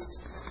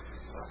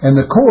 And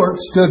the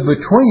court stood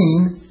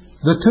between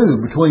the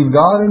two, between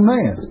God and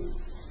man.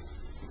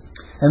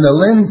 And the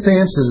linen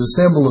fence is a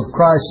symbol of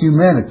Christ's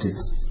humanity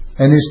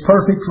and His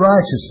perfect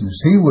righteousness.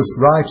 He was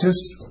righteous,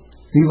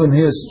 even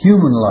His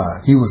human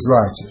life, He was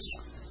righteous.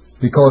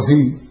 Because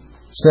He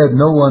said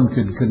no one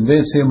could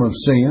convince Him of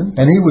sin.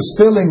 And He was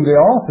filling the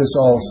office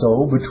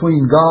also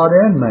between God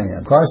and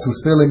man. Christ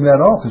was filling that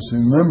office.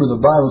 And remember,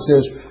 the Bible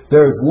says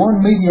there is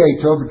one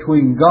mediator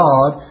between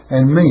God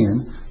and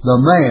men, the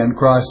man,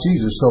 Christ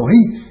Jesus. So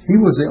He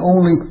was the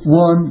only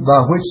one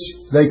by which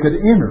they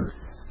could enter.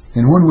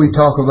 And when we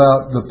talk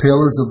about the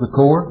pillars of the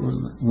court,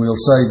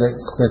 we'll say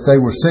that they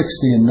were 60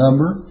 in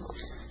number.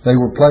 They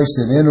were placed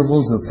at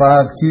intervals of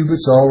 5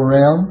 cubits all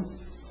around.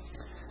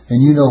 And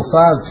you know,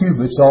 5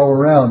 cubits all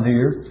around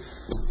here.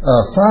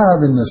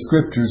 5 in the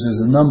Scriptures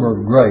is a number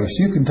of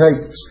grace. You can take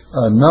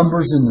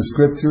numbers in the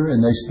Scripture and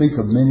they speak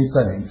of many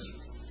things.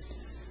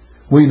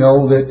 We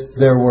know that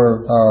there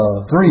were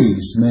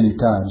 3s many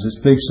times. It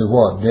speaks of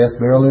what? Death,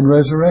 burial, and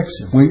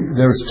resurrection.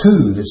 There's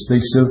 2 that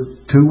speaks of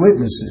 2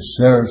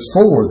 witnesses. There's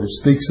 4 that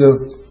speaks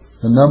of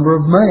the number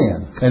of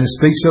man. And it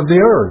speaks of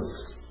the earth.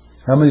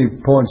 How many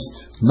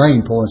main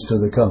points to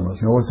the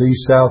compass? North,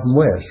 east, south, and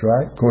west,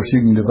 right? Of course,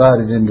 you can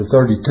divide it into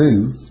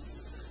 32.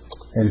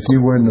 And if you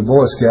were in the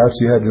Boy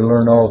Scouts, you had to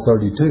learn all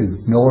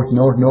 32. North,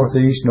 north,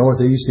 northeast,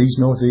 northeast, east,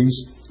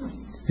 northeast,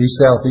 east,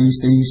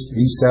 southeast, east,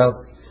 east, south,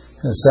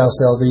 south,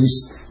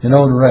 southeast, and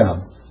on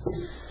around.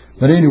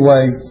 But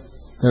anyway,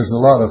 there's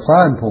a lot of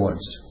fine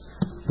points.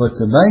 But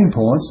the main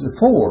points are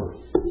 4.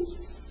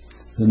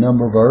 The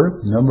number of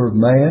earth, the number of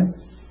man.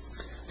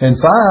 And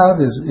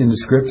 5 is, in the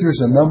Scriptures,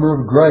 a number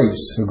of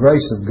grace, the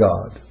grace of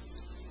God.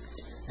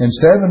 And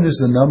 7 is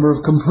the number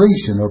of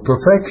completion or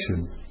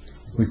perfection.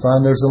 We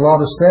find there's a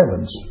lot of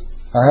 7s.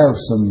 I have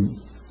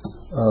some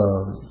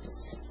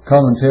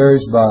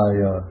commentaries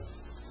by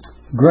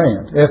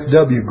Grant.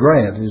 F.W.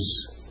 Grant is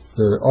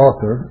the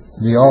author,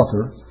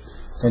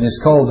 and it's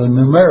called the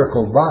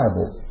Numerical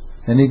Bible.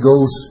 And he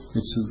goes,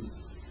 it's a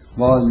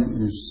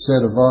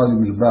set of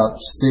volumes, about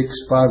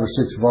 5 or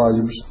 6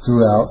 volumes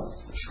throughout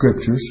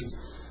Scriptures.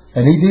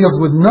 And he deals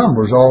with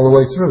numbers all the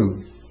way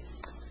through.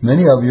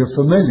 Many of you are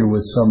familiar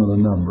with some of the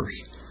numbers.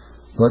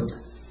 But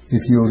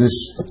if you'll just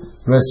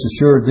rest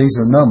assured, these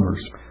are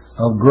numbers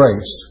of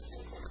grace.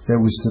 That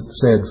was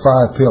said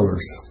 5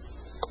 pillars,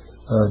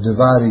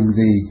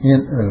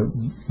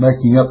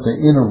 making up the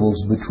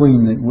intervals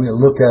between we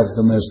look at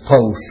them as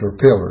posts or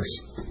pillars.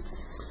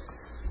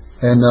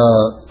 And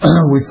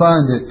we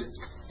find that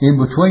in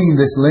between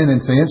this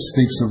linen fence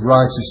speaks of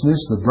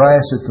righteousness. The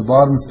brass at the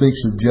bottom speaks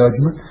of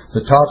judgment.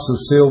 The tops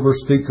of silver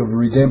speak of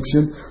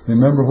redemption.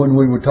 Remember when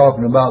we were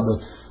talking about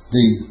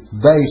the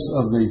base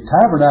of the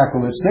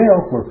tabernacle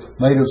itself were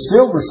made of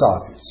silver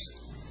sockets.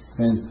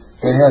 And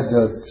They had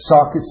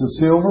sockets of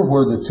silver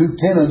where the two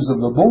tenons of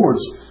the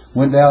boards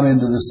went down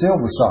into the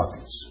silver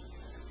sockets.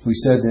 We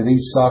said that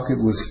each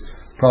socket was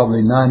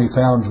probably 90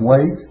 pounds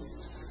weight,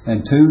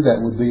 and two,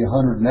 that would be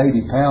 180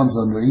 pounds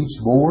under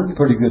each board.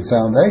 Pretty good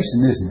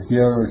foundation, isn't it? If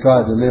you ever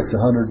tried to lift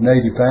 180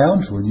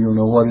 pounds, well, you'll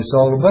know what it's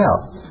all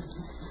about.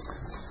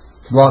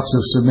 Blocks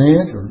of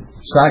cement or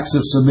sacks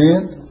of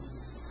cement,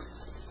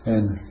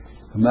 and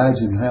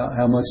imagine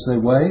how much they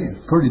weigh.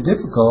 It's pretty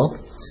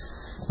difficult.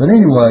 But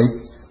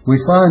anyway,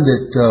 we find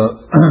that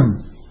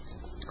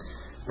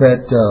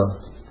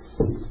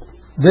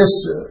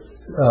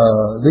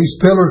these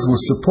pillars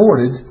were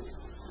supported,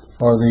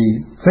 or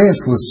the fence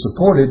was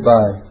supported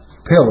by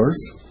pillars,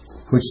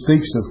 which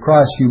speaks of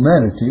Christ's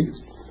humanity.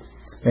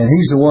 And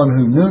He's the one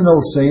who knew no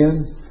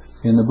sin.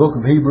 In the book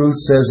of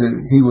Hebrews says that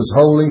He was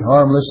holy,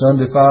 harmless,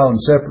 undefiled,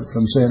 and separate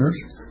from sinners.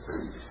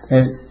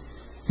 And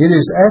it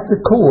is at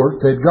the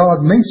court that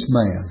God meets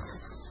man.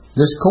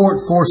 This court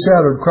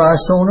foreshadowed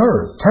Christ on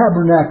earth,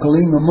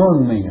 tabernacling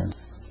among men.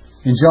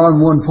 In John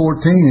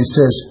 1:14 it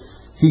says,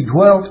 He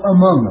dwelt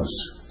among us.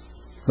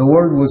 The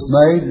Word was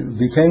made,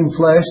 became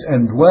flesh,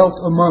 and dwelt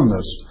among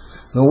us.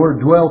 The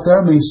word dwelt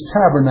there means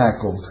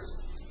tabernacled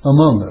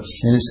among us.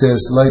 And it says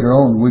later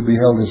on, we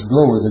beheld His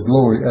glory, the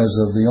glory as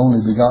of the only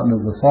begotten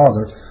of the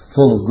Father,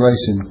 full of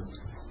grace and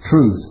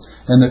truth.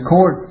 And the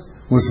court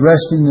was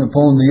resting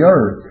upon the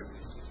earth.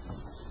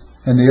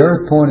 And the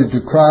earth pointed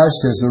to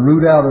Christ as the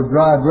root out of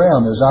dry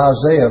ground, as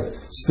Isaiah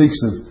speaks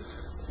of,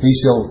 He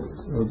shall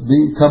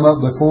come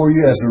up before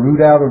you as the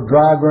root out of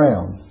dry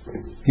ground.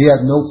 He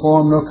hath no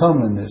form nor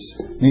comeliness,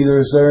 neither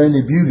is there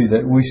any beauty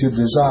that we should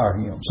desire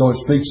Him. So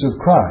it speaks of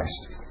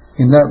Christ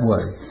in that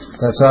way.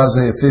 That's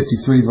Isaiah 53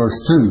 verse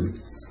 2.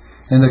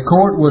 And the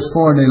court was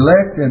for an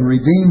elect and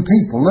redeemed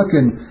people. Look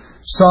in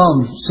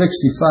Psalm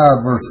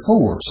 65 verse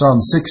 4. Psalm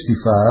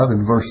 65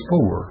 and verse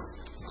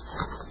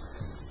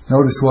 4.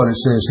 Notice what it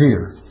says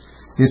here.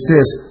 It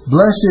says,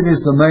 Blessed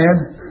is the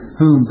man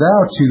whom thou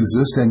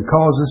choosest and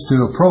causest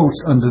to approach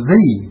unto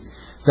thee,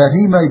 that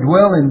he may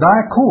dwell in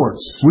thy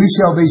courts. We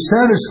shall be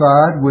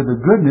satisfied with the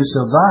goodness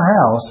of thy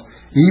house,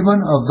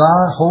 even of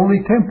thy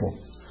holy temple.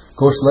 Of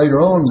course,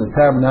 later on, the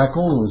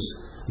tabernacle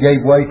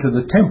gave way to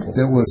the temple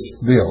that was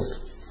built.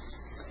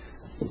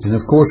 And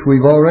of course,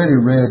 we've already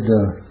read,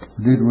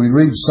 did we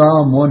read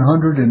Psalm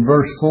 100 in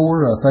verse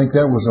 4? I think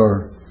that was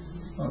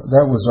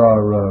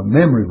our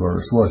memory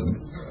verse, wasn't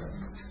it?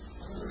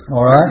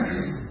 All right.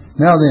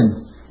 Now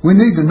then, we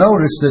need to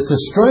notice that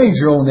the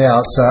stranger on the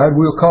outside,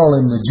 we'll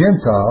call him the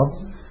Gentile,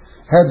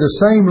 had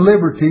the same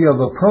liberty of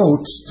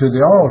approach to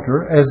the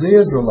altar as the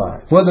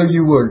Israelite. Whether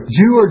you were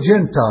Jew or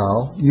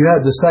Gentile, you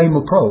had the same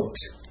approach.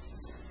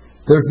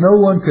 There's no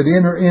one could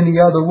enter any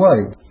other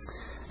way.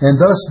 And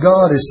thus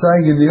God is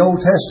saying in the Old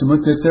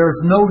Testament that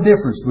there's no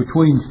difference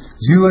between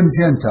Jew and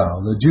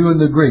Gentile, the Jew and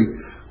the Greek.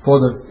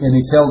 And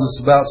He tells us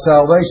about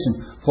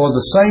salvation. For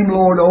the same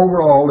Lord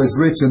over all is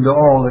rich unto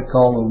all that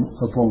call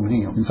upon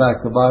Him. In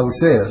fact, the Bible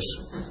says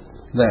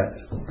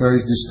that very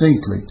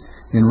distinctly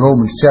in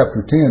Romans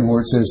chapter 10,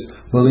 where it says,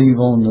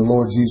 Believe on the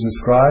Lord Jesus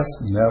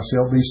Christ, and thou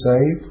shalt be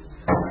saved.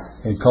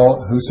 And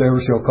whosoever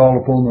shall call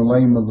upon the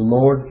name of the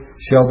Lord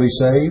shall be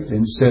saved.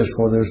 And it says,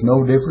 For there's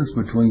no difference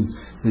between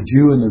the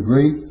Jew and the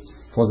Greek.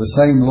 For the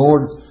same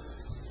Lord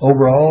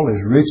over all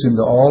is rich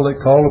unto all that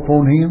call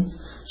upon Him.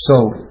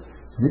 So,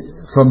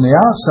 from the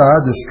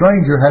outside, the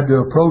stranger had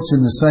to approach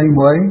in the same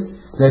way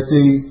that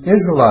the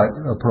Israelite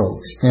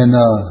approached. And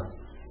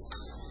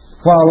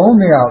while on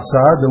the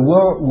outside, the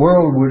wall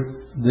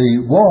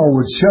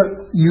would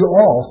shut you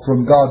off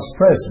from God's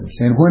presence.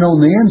 And when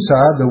on the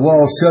inside, the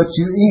wall shut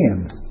you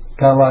in.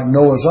 Kind of like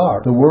Noah's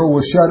Ark. The world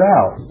was shut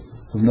out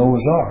of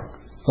Noah's Ark.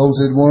 Those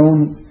that were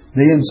on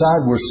the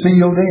inside were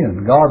sealed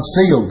in. God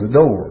sealed the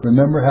door.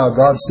 Remember how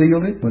God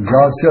sealed it? When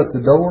God shut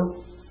the door,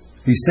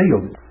 He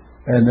sealed it.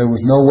 And there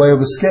was no way of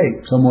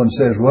escape. Someone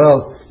says,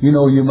 well,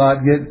 you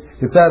might get,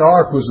 if that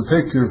ark was a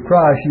picture of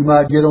Christ, you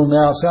might get on the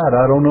outside.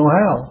 I don't know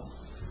how.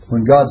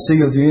 When God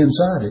seals you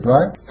inside it,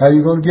 right? How are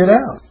you going to get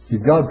out?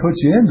 If God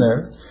puts you in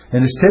there,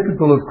 and it's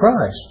typical of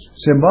Christ,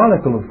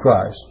 symbolical of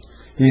Christ.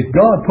 If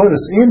God put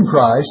us in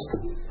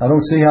Christ, I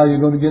don't see how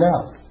you're going to get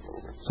out.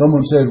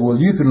 Someone said, well,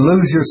 you can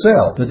lose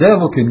yourself. The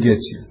devil can get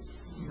you.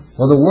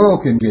 Or the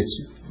world can get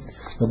you.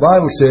 The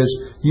Bible says,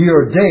 ye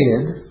are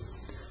dead,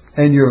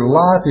 and your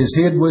life is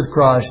hid with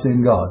Christ in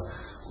God.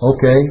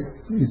 Okay,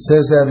 it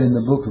says that in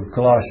the book of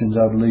Colossians,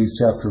 I believe,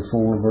 chapter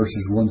 4,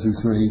 verses 1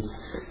 through 3.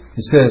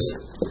 It says,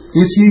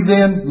 if ye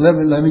then,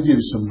 let me give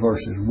you some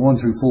verses, 1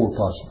 through 4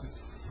 possibly.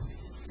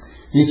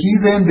 If ye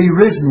then be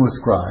risen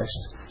with Christ,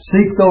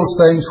 seek those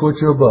things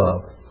which are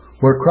above,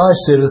 where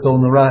Christ sitteth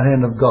on the right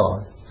hand of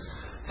God.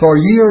 For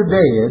ye are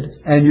dead,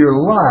 and your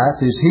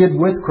life is hid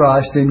with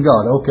Christ in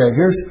God. Okay,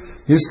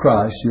 here's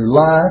Christ. Your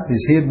life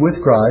is hid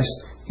with Christ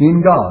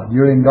in God.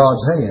 You're in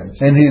God's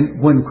hands. And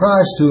when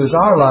Christ, who is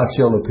our life,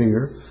 shall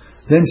appear,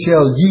 then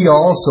shall ye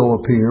also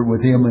appear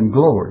with Him in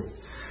glory.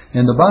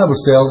 And the Bible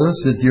tells us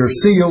that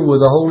you're sealed with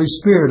the Holy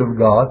Spirit of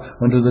God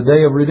unto the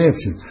day of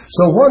redemption.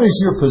 So what is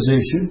your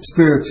position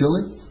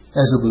spiritually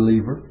as a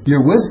believer?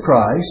 You're with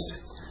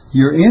Christ,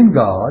 you're in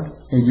God,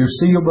 and you're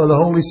sealed by the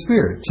Holy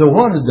Spirit. So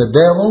what did the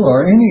devil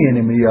or any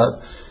enemy,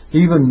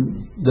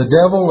 even the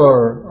devil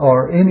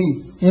or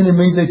any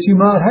enemy that you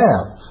might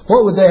have,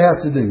 what would they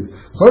have to do?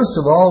 First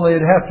of all, they'd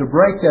have to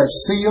break that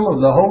seal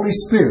of the Holy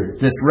Spirit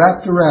that's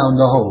wrapped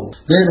around the hole.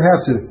 They'd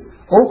have to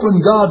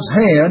open God's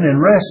hand and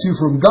wrest you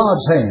from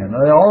God's hand,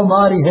 the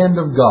almighty hand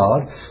of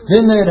God.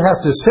 Then they'd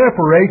have to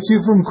separate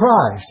you from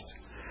Christ.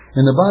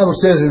 And the Bible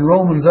says in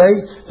Romans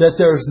 8 that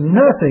there's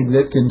nothing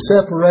that can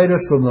separate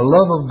us from the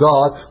love of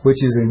God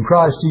which is in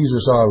Christ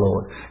Jesus our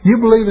Lord. You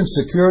believe in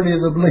security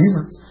of the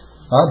believer?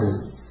 I do.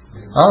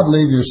 I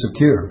believe you're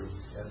secure.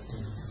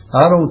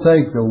 I don't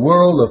think the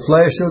world, the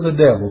flesh, or the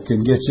devil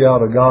can get you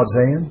out of God's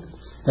hand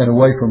and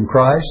away from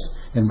Christ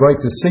and break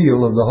the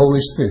seal of the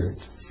Holy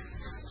Spirit.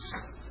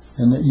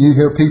 And you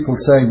hear people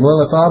saying,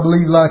 well, if I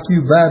believe like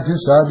you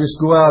Baptists, I'll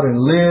just go out and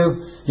live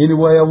any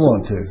way I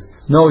want to.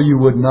 No, you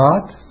would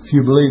not. If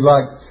you believe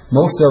like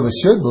most of us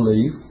should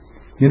believe.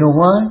 You know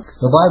why?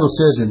 The Bible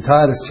says in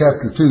Titus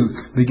chapter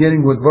 2,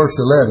 beginning with verse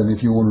 11,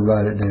 if you want to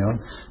write it down.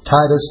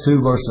 Titus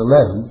 2 verse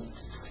 11.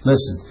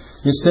 Listen.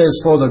 It says,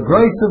 for the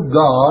grace of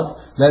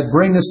God that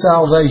bringeth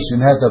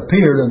salvation hath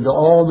appeared unto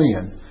all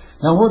men.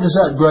 Now what does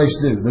that grace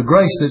do? The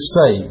grace that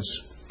saves.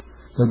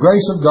 The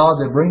grace of God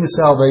that bringeth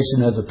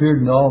salvation hath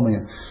appeared unto all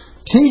men.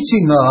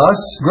 Teaching us,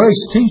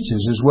 grace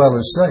teaches as well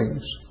as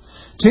saves.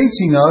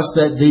 Teaching us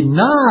that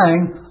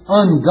denying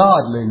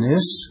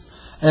ungodliness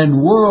and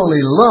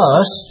worldly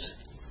lust,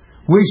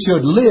 we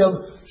should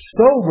live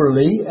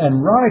soberly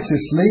and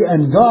righteously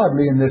and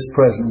godly in this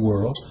present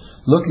world,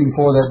 looking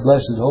for that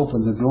blessed hope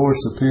and the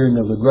glorious appearing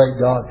of the great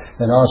God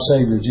and our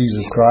Savior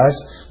Jesus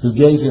Christ, who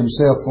gave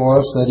Himself for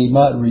us that He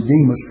might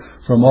redeem us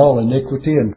from all iniquity and